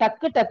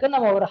 டக்கு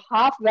நம்ம ஒரு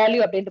half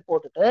வேல்யூ அப்படின்ட்டு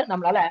போட்டுட்டு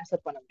நம்மளால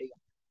ஆன்சர் பண்ண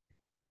முடியும்.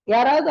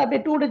 யாராவது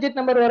அப்படியே 2 டிஜிட்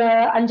நம்பர் ஒரு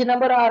 5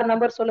 நம்பர் 6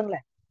 நம்பர்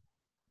சொல்லுங்களேன்.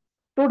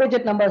 2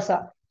 டிஜிட் நம்பர்ஸா?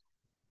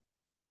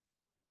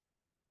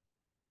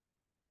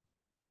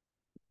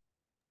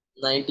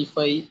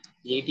 95,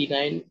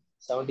 89,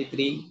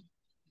 73.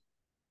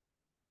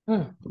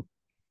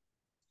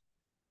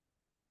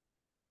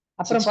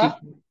 அப்புறம்பா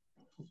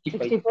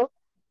 55.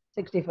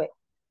 65.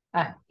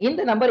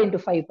 இந்த நம்பர் இன்டு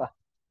 5 பா.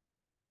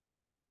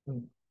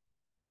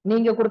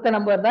 நீங்க கொடுத்த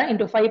நம்பர் தான்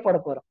இன்டு 5 போட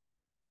போறோம்.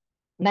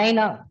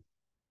 9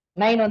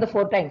 9 வந்து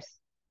 4 டைம்ஸ்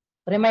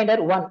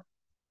ரிமைண்டர் 1.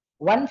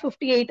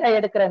 158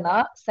 எடுக்கிறேன்னா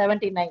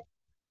 79.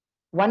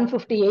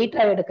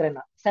 158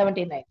 எடுக்கிறேன்னா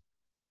 79.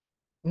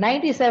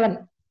 97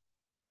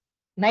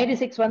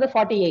 96 வந்து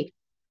 48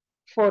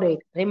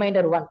 48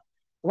 ரிமைண்டர் 1.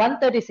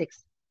 136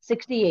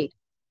 68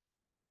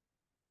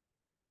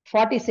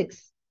 46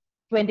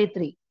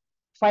 23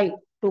 5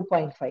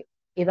 2.5.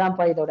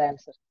 இதான்ப்பா இதோட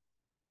ஆன்சர்.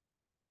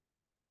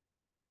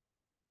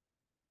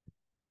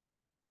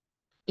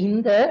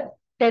 இந்த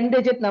 10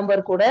 டிஜிட்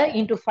நம்பர் கூட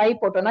இன்டு 5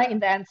 போட்டோம்னா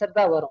இந்த ஆன்சர்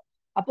தான் வரும்.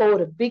 அப்போ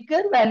ஒரு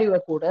பிக்கர் வேல்யூவை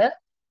கூட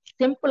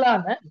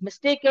சிம்பிளான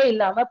மிஸ்டேக்கே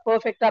இல்லாம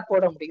பெர்ஃபெக்டா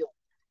போட முடியும்.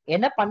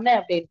 என்ன பண்ண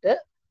அப்படின்ட்டு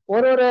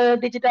ஒரு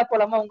டிஜிட்டா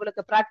போலாமா?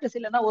 உங்களுக்கு பிராக்டிஸ்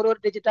இல்லைன்னா ஒரு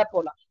டிஜிட்டா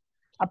போலாம்.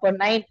 அப்போ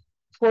 9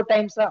 4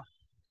 டைம்ஸா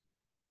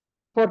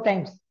 4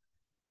 times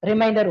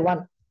reminder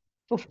 1.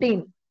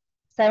 15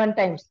 7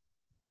 times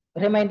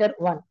reminder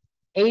 1.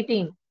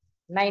 18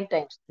 9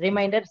 times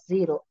reminder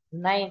 0.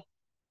 9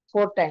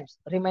 4 times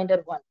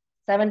reminder 1.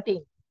 17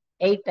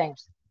 8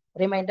 times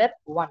reminder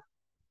 1.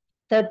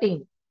 13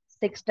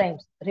 6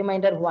 times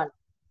reminder 1.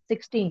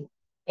 16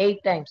 8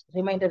 times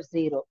reminder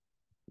 0.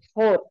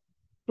 4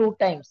 2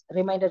 times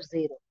reminder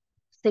 0.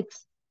 6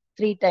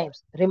 3 times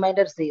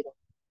reminder 0.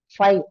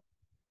 5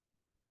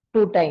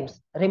 2 times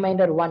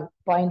reminder 1.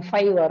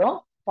 0.5 வரும்,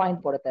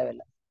 பாயிண்ட் போட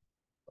தேவையில்லை.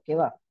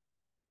 ஓகேவா?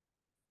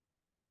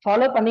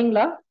 ஃபாலோ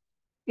பண்ணீங்களா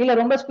இல்ல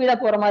ரொம்ப ஸ்பீடா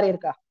போற மாதிரி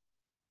இருக்கா?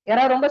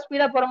 யாராவது ரொம்ப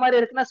ஸ்பீடா போற மாதிரி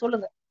இருக்குன்னா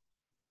சொல்லுங்க.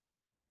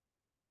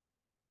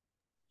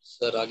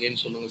 சார்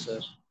அகைன் சொல்லுங்க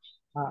சார்.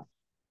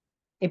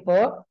 இப்போ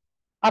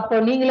அப்போ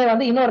நீங்களே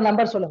வந்து இன்னொரு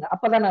நம்பர் சொல்லுங்க,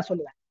 அப்பதான் நான்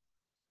சொல்லுவேன்.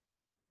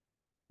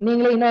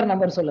 நீங்களே இன்னொரு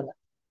நம்பர் சொல்லுங்க.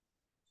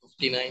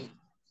 59,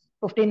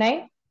 59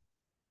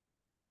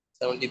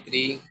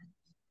 73,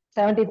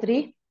 73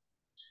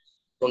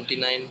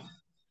 29,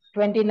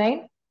 29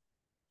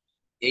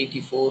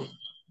 84,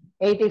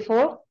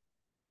 84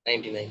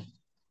 99.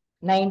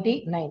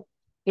 99.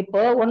 இப்போ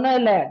ஒண்ணும்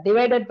இல்ல,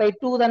 டிவைடட் பை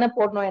 2 தானே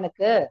போடணும்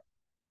எனக்கு.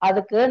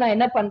 அதுக்கு நான்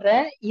என்ன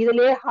பண்றேன்,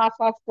 இதுலயே half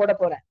போட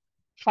போறேன்.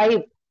 5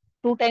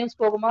 2 டைம்ஸ்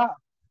போகுமா?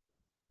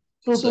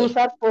 2 2s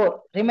are 4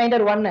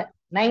 ரிமைண்டர் 1.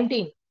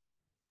 19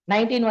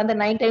 19 வந்து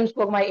 9 டைம்ஸ்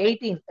போகுமா?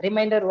 18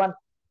 ரிமைண்டர் 1.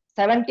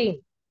 17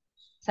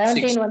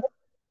 17 வந்து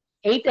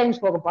 8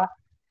 டைம்ஸ் போகும்பா.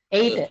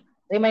 8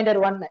 ரிமைண்டர்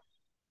 1.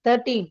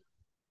 13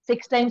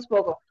 6 டைம்ஸ்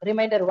போகும்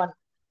ரிமைண்டர் 1.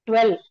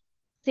 12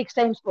 6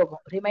 டைம்ஸ்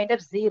போகும்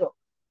reminder 0.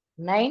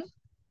 9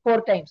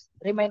 4 times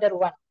reminder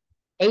 1.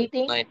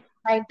 18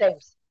 9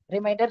 times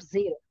reminder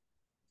 0.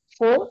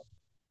 4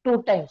 2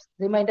 times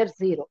reminder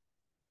 0.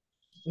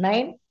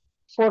 9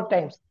 4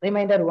 times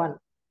reminder 1.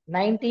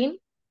 19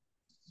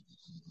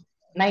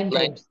 9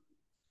 times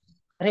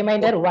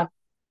reminder 1.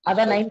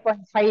 அதான்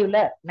 9.5ல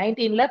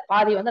 19ல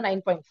பாதி வந்து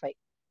 9.5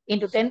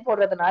 இன்டு 10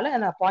 போடுறதுனால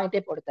நான் பாயிண்டே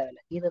போட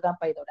தேவையில்லை. இதுதான்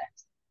இதோட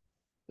ஆன்சர்.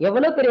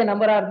 எவ்வளவு பெரிய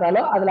நம்பரா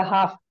இருந்தாலும் அதுல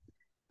half.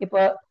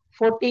 இப்போ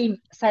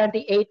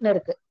 1478ன்னு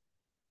இருக்கு.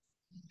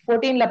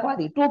 14ல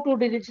பாதி 2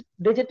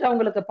 டிஜிட்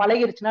உங்களுக்கு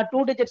பழகிருச்சுன்னா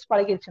 2 டிஜிட்ஸ்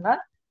பழகிருச்சுன்னா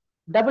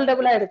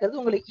டபுளா எடுக்கிறது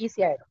உங்களுக்கு ஈஸி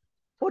ஆயிடும்.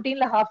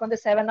 14ல half வந்து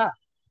 7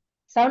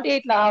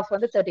 78ல half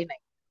வந்து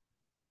 39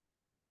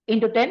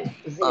 இன்டு 10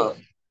 0.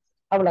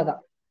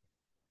 அவ்வளவுதான்.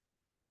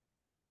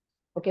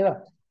 ஓகேவா?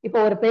 இப்போ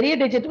ஒரு பெரிய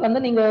டிஜிட் வந்து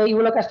நீங்க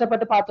இவ்வளவு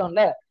கஷ்டப்பட்டு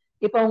பார்த்தோம்ல,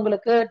 இப்போ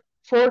உங்களுக்கு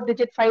 4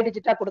 டிஜிட் 5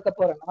 டிஜிட்டா கொடுக்க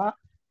போறோம்னா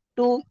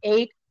 2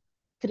 8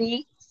 3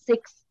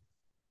 6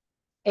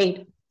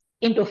 8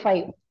 இன்டு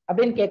 5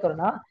 அப்படின்னு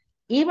கேட்கறோம்னா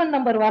ஈவன்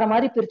நம்பர் வர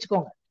மாதிரி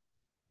பிரிச்சுக்கோங்க.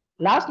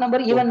 லாஸ்ட்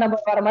நம்பர் ஈவன்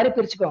நம்பர் வர மாதிரி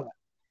பிரிச்சுக்கோங்க.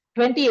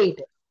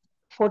 28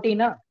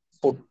 14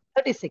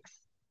 36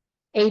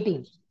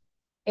 18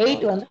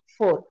 8 வந்து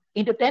 4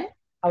 இன்டு 10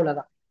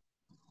 அவ்வளவுதான்.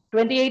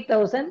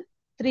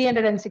 28,365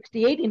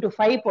 368 into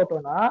 5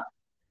 போட்டோம்னா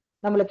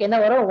நம்மளுக்கு என்ன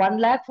வரும்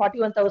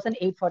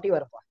 1,41,840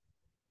 வரும்பா.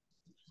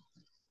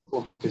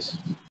 Okay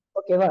sir.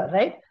 ஓகேவா?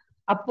 ரைட்.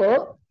 அப்போ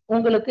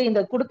உங்களுக்கு இந்த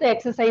கொடுத்த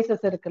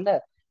எக்ஸசைசஸ் இருக்குல்ல,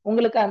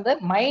 உங்களுக்கு அந்த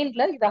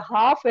மைண்ட்ல இத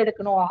ஹாஃப்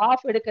எடுக்கணும்.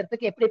 ஹாஃப்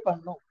எடுக்கிறதுக்கு எப்படி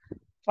பண்ணணும்?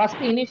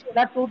 ஃபர்ஸ்ட்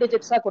இனிஷியலா 2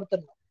 டிஜிட்ஸா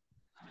கொடுத்துடணும்.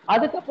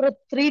 அதுக்கப்புறம்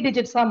 3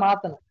 டிஜிட்ஸா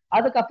மாத்தணும்.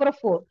 அதுக்கப்புறம்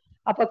 4.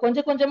 அப்ப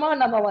கொஞ்சம் கொஞ்சமா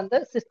நம்ம வந்து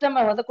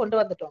சிஸ்டமை வந்து கொண்டு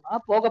வந்துட்டோம்னா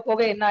போக போக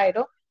என்ன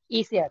ஆயிடும்?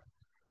 ஈஸியா இருக்கும்.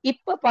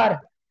 இப்ப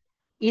பாருங்க,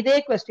 இதே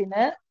கொஸ்டின்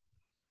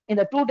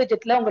இந்த 2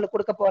 டிஜிட்ல உங்களுக்கு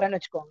கொடுக்க போறேன்னு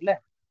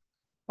வச்சுக்கோங்களேன்.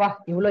 வா,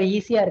 இவ்வளவு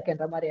ஈஸியா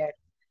இருக்குன்ற மாதிரி ஆயிடும்.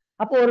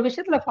 அப்போ ஒரு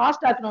விஷயத்துல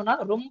ஃபாஸ்ட் ஆக்கணும்னா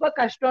ரொம்ப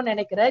கஷ்டம்னு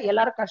நினைக்கிற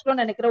எல்லாரும்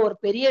கஷ்டம்னு நினைக்கிற ஒரு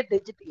பெரிய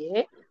டிஜிட்டையே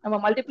நம்ம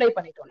மல்டிப்ளை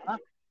பண்ணிட்டோம்னா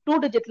 2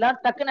 டிஜிட்லாம்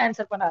டக்குன்னு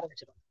ஆன்சர் பண்ண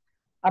ஆரம்பிச்சிடும்.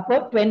 அப்போ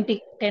 20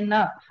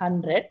 10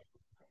 100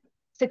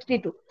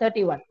 62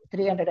 31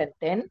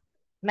 310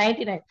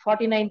 99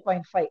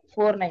 49.5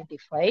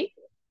 495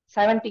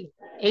 17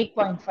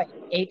 8.5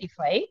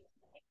 85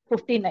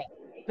 59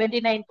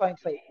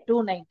 29.5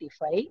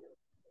 295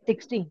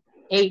 16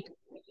 8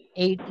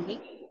 80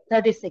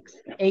 36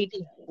 18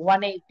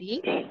 180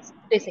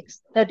 66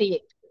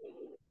 38.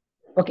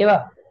 ஓகேவா?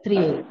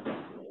 38.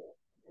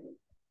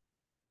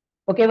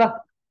 ஓகேவா?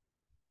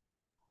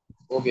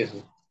 Okay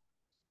sir.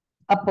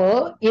 அப்போ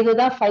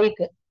இதுதான்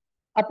 5க்கு.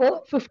 அப்போ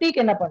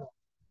 50க்கு என்ன பண்ணும்?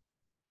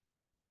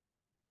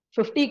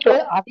 50க்கு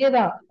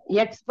அதேதான்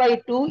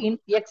x/2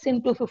 x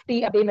into 50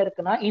 அப்படின்னு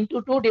இருக்குன்னா into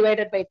 2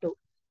 divided by 2.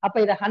 அப்ப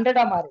இது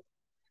 100 மாறும்.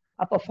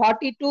 அப்ப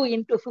 42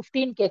 into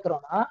 15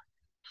 கேக்குறோம்னா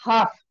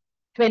half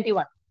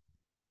 21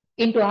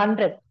 into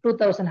 100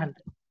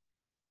 2100.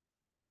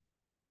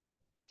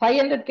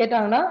 500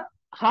 கேட்டாங்கன்னா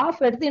half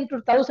எடுத்து into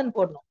 1000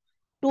 போடணும்.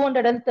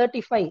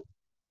 235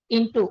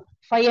 into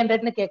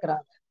 500ன்னு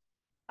கேக்குறாங்க.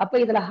 அப்ப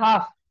இதுல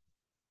half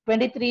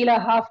 23ல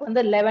half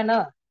வந்து 11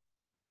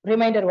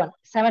 ரிமைண்டர் 1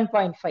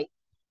 7.5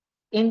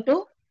 into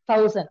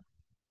 1000.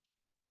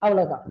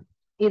 அவ்வளவுதான்.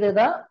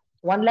 இதுதான்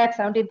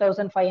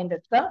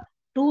 1,17,500 தான்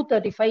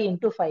 235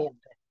 into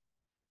 500.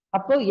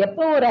 அப்போ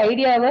எப்போ ஒரு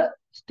ஐடியாவை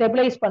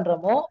ஸ்டெபிலைஸ்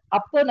பண்றோமோ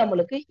அப்போ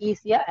நம்மளுக்கு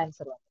ஈஸியா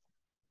ஆன்சர் வரும்.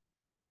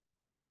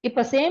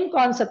 இப்ப same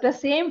concept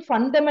same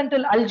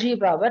fundamental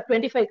அல்ஜீப்ராவை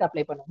 25க்கு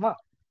apply பண்ணுமா?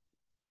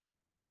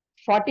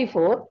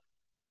 44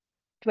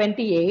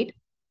 28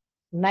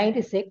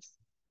 96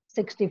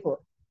 64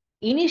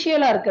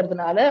 இனிஷியலா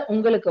இருக்கிறதுனால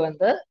உங்களுக்கு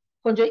வந்து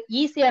கொஞ்சம்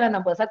ஈஸியான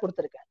நம்பர்ஸா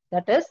கொடுத்துருக்கேன்.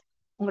 தட் இஸ்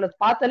உங்களுக்கு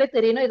பார்த்தாலே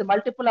தெரியணும் இது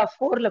மல்டிபிள் ஆஃப்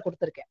 4ல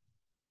கொடுத்துருக்கேன்.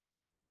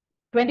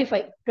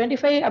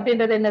 25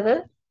 அப்படின்றது என்னது?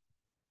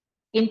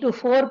 இன்டூ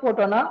 4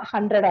 போட்டோம்னா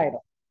 100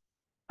 ஆயிடும்.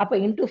 அப்ப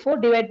இன்டூ 4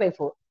 டிவைட் பை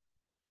 4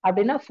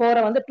 அப்படின்னா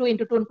 4 வந்து 2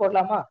 into 2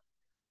 போடலாமா?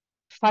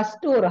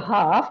 ஃபர்ஸ்ட் ஒரு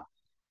half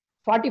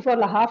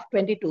 44ல half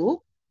 22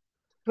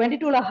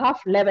 22ல half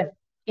 11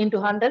 into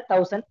 100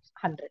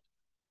 1100.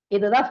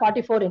 இதுதான்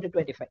 44 into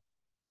 25.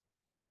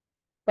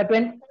 இப்ப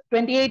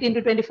 28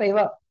 into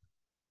 25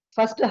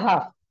 first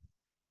half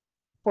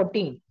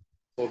 14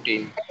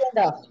 second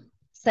half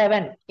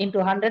 7 into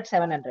 100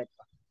 700.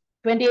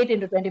 28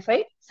 into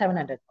 25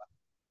 700.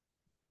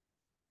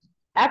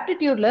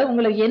 ஆப்டிடியூட்ல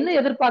உங்களுக்கு என்ன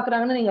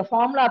எதிர்பார்க்கறாங்கன்னு நீங்க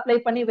ஃபார்முலா அப்ளை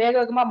பண்ணி வேக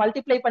வேகமா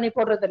மல்டிப்ளை பண்ணி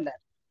போடுறது இல்ல.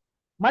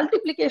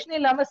 மல்டிப்ளிகேஷன்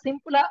இல்லாம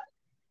சிம்பிளா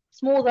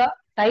ஸ்மூதா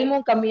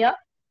டைமும் கம்மியா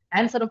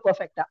ஆன்சரும்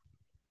பெர்ஃபெக்ட்டா.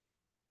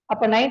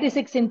 அப்ப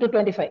 96 into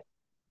 25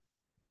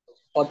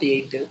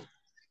 48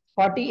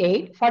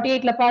 48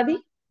 48ல பாதி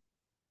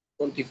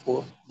 24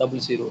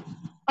 00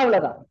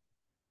 அவ்வளவுதான்.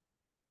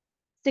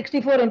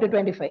 64 into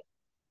 25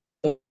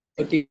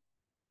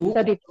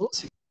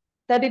 32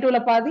 32ல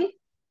பாதி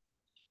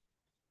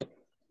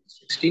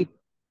 16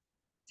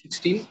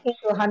 16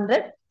 into 100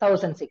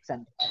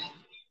 1600.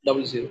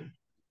 00.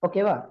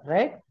 ஓகேவா?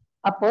 ரைட்.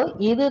 அப்போ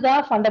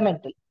இதுதான்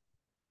ஃபண்டமெண்டல்.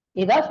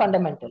 இதான்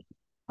ஃபண்டமெண்டல்.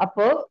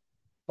 அப்போ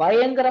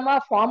பயங்கரமா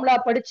ஃபார்முலா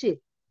படிச்சு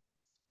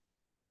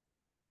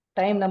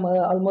டைம் நம்ம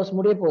ஆல்மோஸ்ட்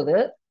முடிய போகுது.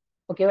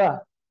 ஓகேவா?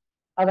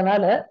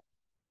 அதனால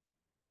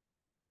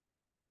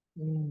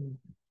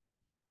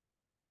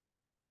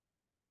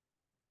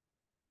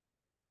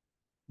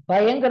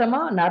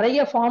பயங்கரமா நிறைய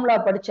ஃபார்முலா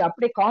படிச்சு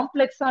அப்படியே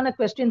காம்ப்ளெக்ஸான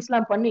கொஸ்டின்ஸ்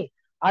எல்லாம் பண்ணி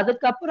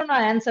அதுக்கப்புறம்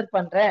நான் ஆன்சர்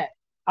பண்றேன்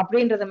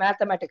அப்படின்றது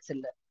மேத்தமேட்டிக்ஸ்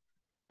இல்ல.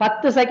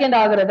 10 செகண்ட்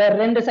ஆகுறத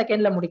 2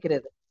 செகண்ட்ல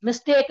முடிக்கிறது,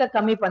 மிஸ்டேக்க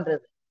கம்மி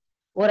பண்றது.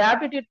 ஒரு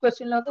ஆப்டிடியூட்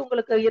கொஸ்டின்ல வந்து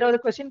உங்களுக்கு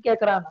 20 கொஸ்டின்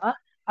கேட்கறான்னா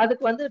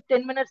அதுக்கு வந்து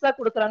 10 மினிட்ஸ் தான்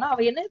கொடுக்குறான்னா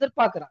அவன் என்ன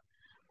எதிர்பார்க்கறான்?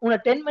 உன்னை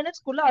 10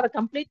 மினிட்ஸ்க்குள்ள அதை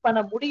கம்ப்ளீட்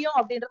பண்ண முடியும்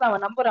அப்படின்றத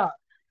அவன் நம்புறான்.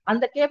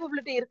 அந்த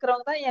கேப்பபிலிட்டி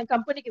இருக்கிறவங்க தான் என்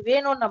கம்பெனிக்கு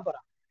வேணும்னு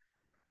நம்புறான்.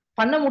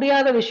 பண்ண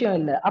முடியாத விஷயம்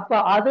இல்லை.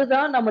 அப்ப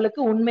அதுதான்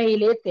நம்மளுக்கு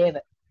உண்மையிலே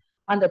தேவை.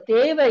 அந்த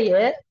தேவைய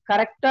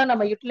கரெக்டா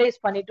நம்ம யூட்டிலைஸ்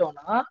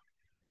பண்ணிட்டோம்னா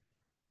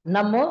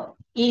நம்ம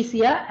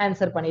ஈஸியா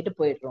ஆன்சர் பண்ணிட்டு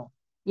போயிடுறோம்.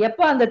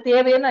 எப்ப அந்த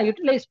தேவையை நான்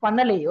யூட்டிலைஸ்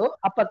பண்ணலையோ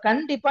அப்ப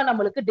கண்டிப்பா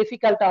நம்மளுக்கு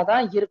டிஃபிகல்ட்டா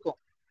தான் இருக்கும்.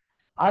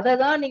 அதை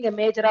தான் நீங்க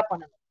மேஜரா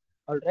பண்ணணும்.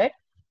 Alright,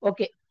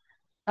 okay.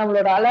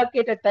 நம்மளோட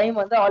அலோகேட்டட் டைம்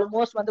வந்து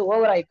ஆல்மோஸ்ட் வந்து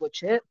ஓவர் ஆகி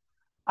போச்சு.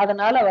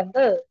 அதனால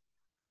வந்து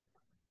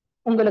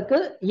உங்களுக்கு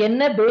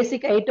என்ன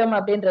பேசிக் ஐட்டம்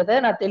அப்படின்றத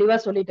நான் தெளிவா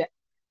சொல்லிட்டேன்.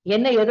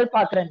 என்ன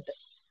எதிர்பார்க்கறேன்ட்டு.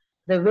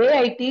 The way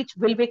I teach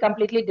will be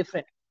completely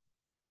different.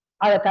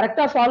 அதை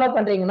கரெக்டா ஃபாலோ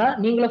பண்றீங்கன்னா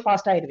நீங்களும்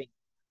ஃபாஸ்ட் ஆயிடுவீங்க.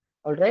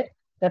 Alright,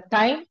 the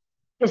time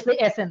is the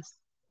essence.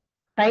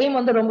 Time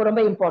வந்து ரொம்ப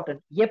ரொம்ப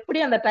இம்பார்ட்டன்ட். எப்படி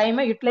அந்த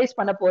டைமை யூட்டிலைஸ்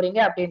பண்ண போறீங்க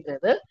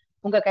அப்படின்றது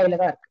உங்க கையில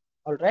தான் இருக்கு.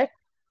 Alright,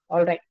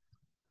 alright.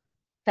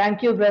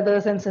 Thank you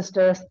brothers and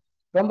sisters.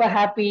 ரொம்ப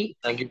ஹாப்பி.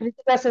 தேங்க்யூ.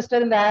 கிருத்திகா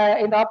சிஸ்டர்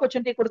இந்த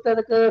ஆப்பர்ச்சுனிட்டி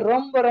கொடுத்ததுக்கு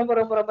ரொம்ப ரொம்ப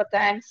ரொம்ப ரொம்ப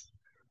தேங்க்ஸ்.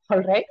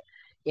 ஆல்ரைட்,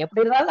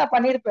 எப்படி இருந்தாலும் நான்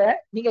பண்ணிருப்பேன்.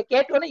 நீங்க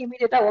கேட்டோன்னே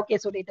இமீடியட்டா ஓகே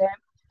சொல்லிட்டேன்.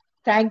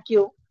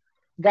 தேங்க்யூ.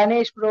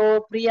 கணேஷ் ப்ரோ,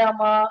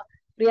 பிரியாமா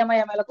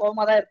என் மேல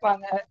கோவமா தான்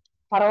இருப்பாங்க.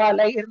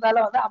 பரவாயில்ல,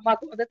 இருந்தாலும் வந்து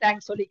அம்மாவுக்கு வந்து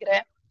தேங்க்ஸ்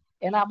சொல்லிக்கிறேன்.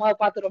 ஏன்னா அம்மாவை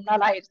பார்த்து ரொம்ப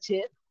நாள் ஆயிடுச்சு.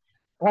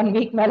 1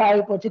 வீக் மேல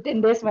ஆகி போச்சு, 10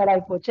 days மேல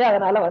ஆகி போச்சு.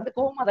 அதனால வந்து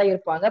கோவமா தான்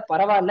இருப்பாங்க.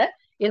 பரவாயில்ல,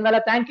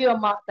 இருந்தாலும் தேங்க்யூ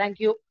அம்மா,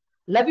 தேங்க்யூ,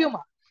 லவ்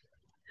யூமா.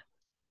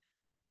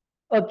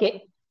 ஓகே,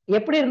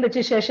 எப்படி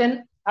இருந்துச்சு செஷன்?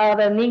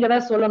 அத நீங்க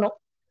தான் சொல்லணும்.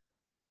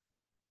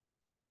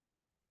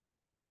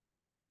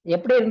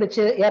 எப்படி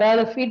இருந்துச்சு?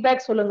 யாராவது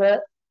ஃபீட்பேக் சொல்லுங்க.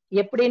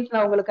 எப்படின்ட்டு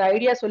நான் உங்களுக்கு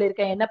ஐடியா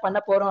சொல்லியிருக்கேன் என்ன பண்ண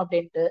போறோம்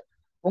அப்படின்ட்டு.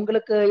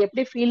 உங்களுக்கு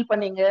எப்படி ஃபீல்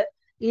பண்ணீங்க?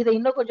 இதை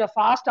இன்னும் கொஞ்சம்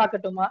ஃபாஸ்ட்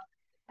ஆக்கட்டுமா?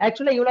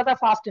 ஆக்சுவலா இவ்வளவுதான்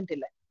ஃபாஸ்ட்ன்ட்டு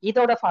இல்லை,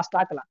 இதோட ஃபாஸ்ட்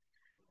ஆக்கலாம்.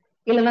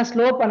 இல்லைன்னா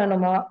ஸ்லோ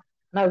பண்ணணுமா?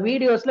 நான்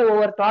வீடியோஸ்ல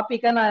ஒவ்வொரு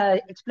டாபிக்கா நான்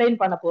எக்ஸ்பிளைன்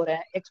பண்ண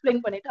போறேன்.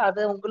 எக்ஸ்பிளைன் பண்ணிட்டு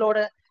அதை உங்களோட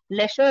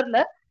லெஷர்ல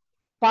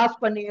பாஸ்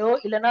பண்ணியோ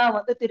இல்லைன்னா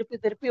வந்து திருப்பி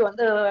திருப்பி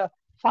வந்து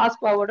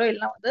ஃபாஸ்ட் ஃபார்வர்டோ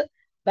இல்லைன்னா வந்து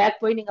பேக்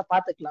போய் நீங்க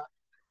பாத்துக்கலாம்.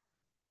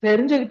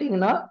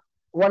 தெரிஞ்சுக்கிட்டீங்கன்னா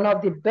ஒன்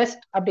ஆஃப் தி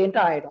பெஸ்ட்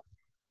அப்படின்ட்டு ஆயிடும்.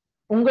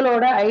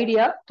 உங்களோட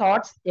ஐடியா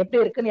தாட்ஸ்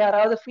எப்படி இருக்குன்னு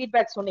யாராவது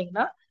ஃபீட்பேக்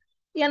சொன்னீங்கன்னா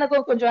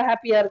எனக்கும் கொஞ்சம்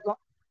ஹாப்பியா இருக்கும்.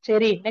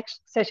 சரி, நெக்ஸ்ட்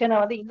செஷனை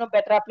வந்து இன்னும்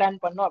பெட்டரா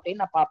பிளான் பண்ணும்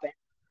அப்படின்னு நான் பார்ப்பேன்.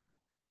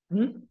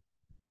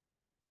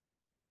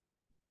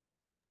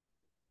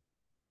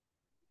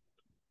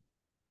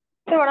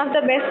 One of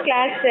the best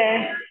class.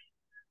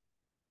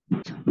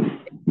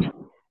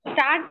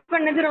 Start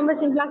பண்ணது ரொம்ப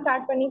சிம்பிளா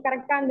ஸ்டார்ட் பண்ணி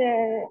கரெக்டா அந்த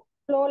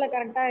ஃப்ளோல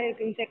கரெக்டா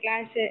இருக்குங்க சார்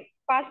கிளாஸ்.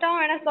 ஃபாஸ்ட்டாவும்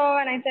வேணாம் ஸ்லோவா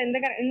வேணாங்க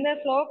சார். இந்த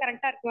ஃப்ளோ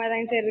கரெக்டா இருக்கு மாதிரி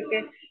தாங்க சார் இருக்கு.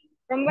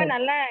 ரொம்ப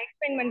நல்லா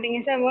எக்ஸ்பிளைன் பண்றீங்க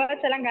சார்.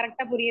 வேர்ட்ஸ் எல்லாம்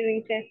கரெக்டா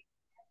புரியுதுங்க சார்.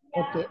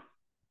 ஓகே,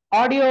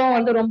 ஆடியோ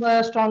வந்து ரொம்ப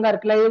ஸ்ட்ராங்கா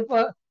இருக்குல்ல. இப்போ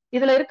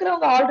இதுல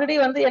இருக்கிறவங்க ஆல்ரெடி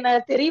வந்து என்ன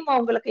தெரியுமா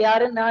உங்களுக்கு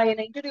யாருன்னு? நான்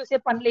என்ன இன்ட்ரடியூஸே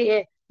பண்ணலையே.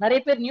 நிறைய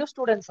பேர் நியூ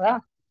ஸ்டூடெண்ட்ஸா,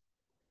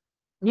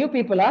 நியூ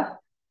பீப்புளா?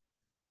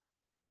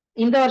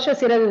 இந்த வருஷம்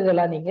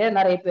சிறகுகளா நீங்க?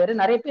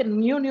 நிறைய பேர்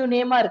நியூ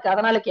நேமா இருக்கு,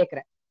 அதனால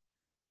கேக்குறேன்.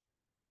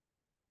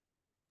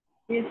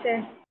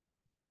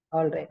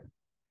 ஆல்ரைட்.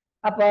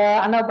 அப்ப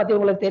அண்ணாவை பத்தி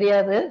உங்களுக்கு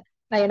தெரியாது,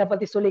 நான் என்னை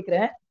பத்தி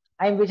சொல்லிக்கிறேன்.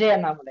 I am Vijay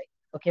Annamalai.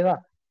 ஓகேவா?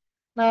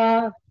 நான்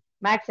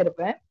மேக்ஸ்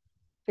எடுப்பேன்,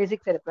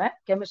 பிசிக்ஸ் எடுப்பேன்,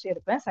 கெமிஸ்ட்ரி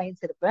எடுப்பேன்,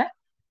 சயின்ஸ் எடுப்பேன்,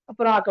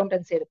 அப்புறம்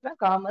அக்கௌண்டன்சி எடுப்பேன்,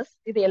 காமர்ஸ்,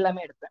 இது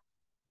எல்லாமே எடுப்பேன்.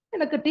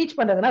 எனக்கு டீச்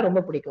பண்றதுன்னா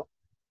ரொம்ப பிடிக்கும்.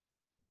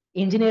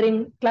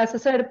 இன்ஜினியரிங்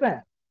கிளாஸஸும் எடுப்பேன்,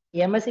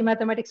 எம்எஸ்சி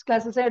மேத்தமெட்டிக்ஸ்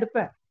கிளாஸஸும்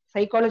எடுப்பேன்,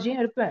 சைக்காலஜியும்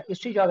எடுப்பேன்,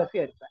 ஹிஸ்டரி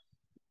ஜியாகிரபியும் எடுப்பேன்,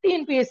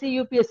 டிஎன்பிஎஸ்சி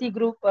யூபிஎஸ்சி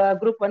குரூப்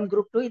 1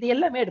 குரூப் 2 இது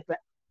எல்லாமே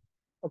எடுப்பேன்.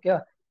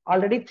 ஓகேவா?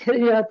 ஆல்ரெடி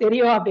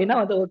தெரியும் அப்படின்னா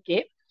வந்து ஓகே.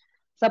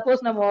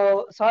 சப்போஸ் நம்ம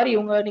சாரி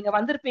நீங்க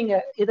வந்திருப்பீங்க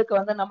இதுக்கு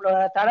வந்து நம்மளோட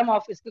தடம்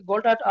ஆஃபீஸ்க்கு,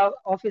 கோல்டாட்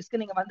ஆஃபீஸ்க்கு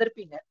நீங்க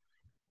வந்திருப்பீங்க.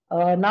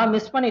 நான்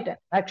மிஸ் பண்ணிட்டேன்.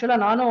 ஆக்சுவலா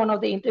நானும் ஒன்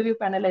ஆஃப் த இன்டர்வியூ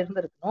பேனல்ல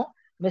இருந்திருக்கணும்,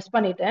 மிஸ்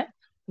பண்ணிட்டேன்.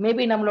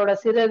 மேபி நம்மளோட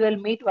சிறகுகள்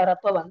மீட்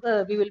வரப்ப வந்து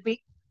வி வில் பி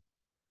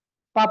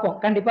பார்ப்போம்,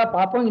 கண்டிப்பா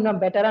பார்ப்போம்.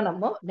 இன்னும் பெட்டரா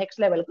நம்ம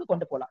நெக்ஸ்ட் லெவலுக்கு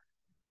கொண்டு போகலாம்.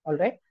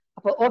 ஆல்ரைட்.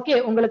 அப்போ ஓகே,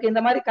 உங்களுக்கு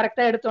இந்த மாதிரி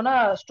கரெக்டா எடுத்தோம்னா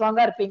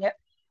ஸ்ட்ராங்கா இருப்பீங்க.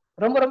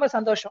 ரொம்ப ரொம்ப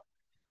சந்தோஷம்.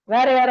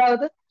 வேற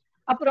யாராவது?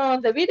 அப்புறம்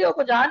இந்த வீடியோ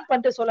கொஞ்சம் ஆன்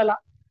பண்ணிட்டு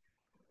சொல்லலாம்.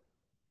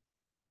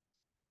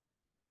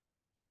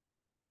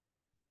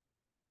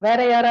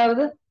 வேற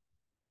யாராவது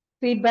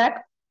ஃபீட்பேக்?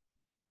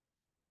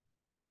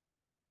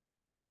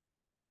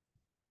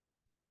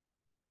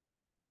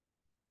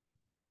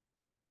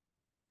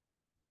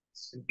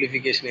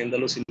 சிம்பிளிஃபிகேஷன் எந்த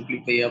அளவு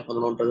சிம்பிளிஃபையா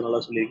பண்ணணும்ன்றது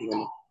நல்லா சொல்லியிருக்கீங்க.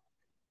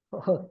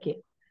 ஓகே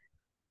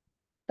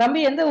தம்பி,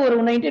 எந்த ஊர்?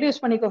 உன்னை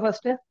இன்ட்ரடியூஸ் பண்ணிக்கோ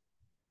first.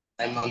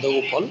 I am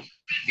Nandagopal,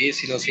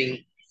 BSc nursing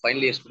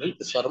final year student,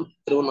 விஸ்வரம்,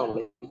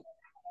 Tiruvannamalai.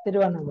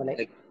 Tiruvannamalai,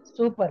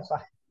 சூப்பர்ப்பா.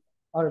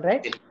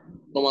 ஆல்ரைட்.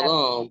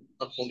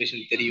 தான்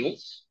ஃபவுண்டேஷன் தெரியும்.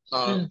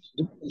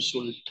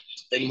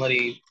 இந்த மாதிரி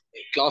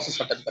கிளாஸஸ்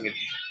அட்டெண்ட்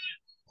பண்ணிருக்கேன்.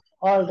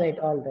 Alright,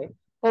 alright.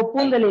 ஓ,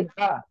 பூந்தலி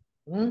இருக்கா?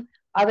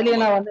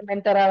 அதுலயும் நான் வந்து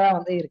மென்டரா தான்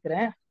வந்து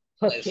இருக்கிறேன்.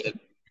 ஓகே,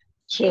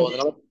 ஸோ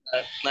அதனால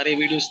நிறைய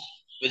வீடியோஸ்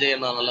விஜய்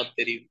அண்ணா நல்லா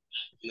தெரியும்,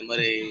 இந்த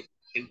மாதிரி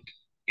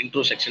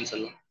இன்ட்ரோ செக்ஷன்ஸ்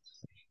எல்லாம்.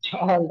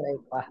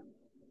 ஆல்ரைட்ப்பா.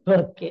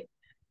 ஓகே,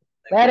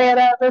 வேற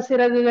யாராவது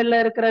சிறகுகள்ல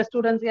இருக்கிற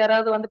ஸ்டூடெண்ட்ஸ்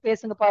யாராவது வந்து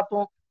பேசுங்க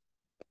பாப்போம்.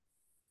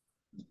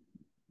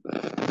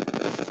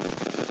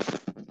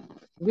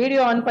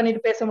 வீடியோ ஆன் பண்ணிட்டு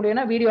பேச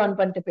முடியும்னா வீடியோ ஆன்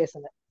பண்ணிட்டு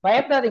பேசுங்க.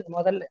 பயப்படாதீங்க,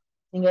 முதல்ல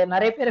நீங்க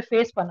நிறைய பேரை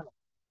ஃபேஸ் பண்ணணும்.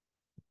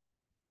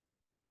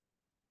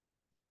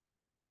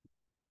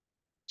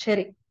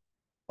 சரி,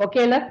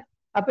 ஓகேல.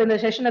 அப்ப இந்த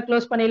செஷனை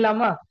க்ளோஸ்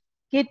பண்ணிடலாமா?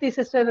 கீர்த்தி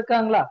சிஸ்டர்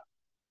இருக்காங்களா?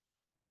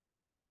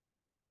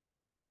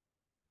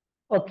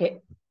 ஓகே,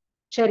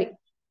 சரி.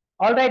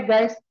 ஆல்ரைட்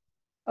கைஸ்,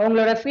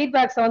 உங்களோட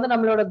ஃபீட்பேக்ஸை வந்து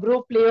நம்மளோட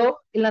குரூப்லயோ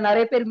இல்ல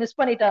நிறைய பேர் மிஸ்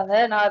பண்ணிட்டாங்க,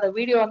 நான் அதை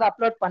வீடியோ வந்து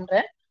அப்லோட்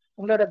பண்றேன்.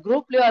 உங்களோட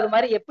குரூப்லயோ அது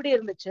மாதிரி எப்படி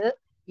இருந்துச்சு,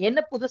 என்ன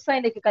புதுசா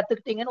இன்னைக்கு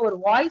கத்துக்கிட்டீங்கன்னு ஒரு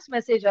வாய்ஸ்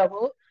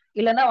மெசேஜாவோ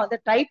இல்லைன்னா வந்து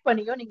டைப்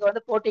பண்ணியோ நீங்க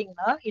வந்து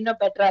போட்டீங்கன்னா இன்னும்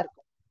பெட்டரா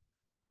இருக்கும்.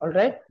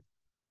 Alright,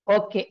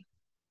 okay.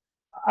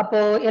 அப்போ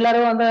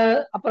எல்லாரும் வந்து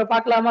அப்புறம்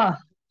பார்க்கலாமா?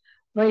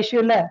 நோ இஷ்யூ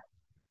இல்ல.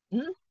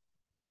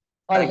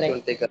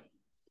 ஆல்ரைட்,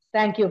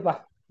 தேங்க்யூப்பா.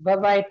 Bye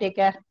bye. Take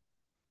care.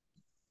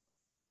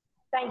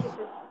 Thank you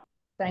sir.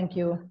 Thank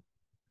you.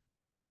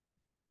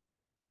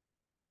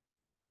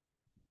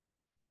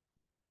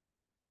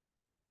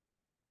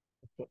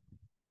 Okay.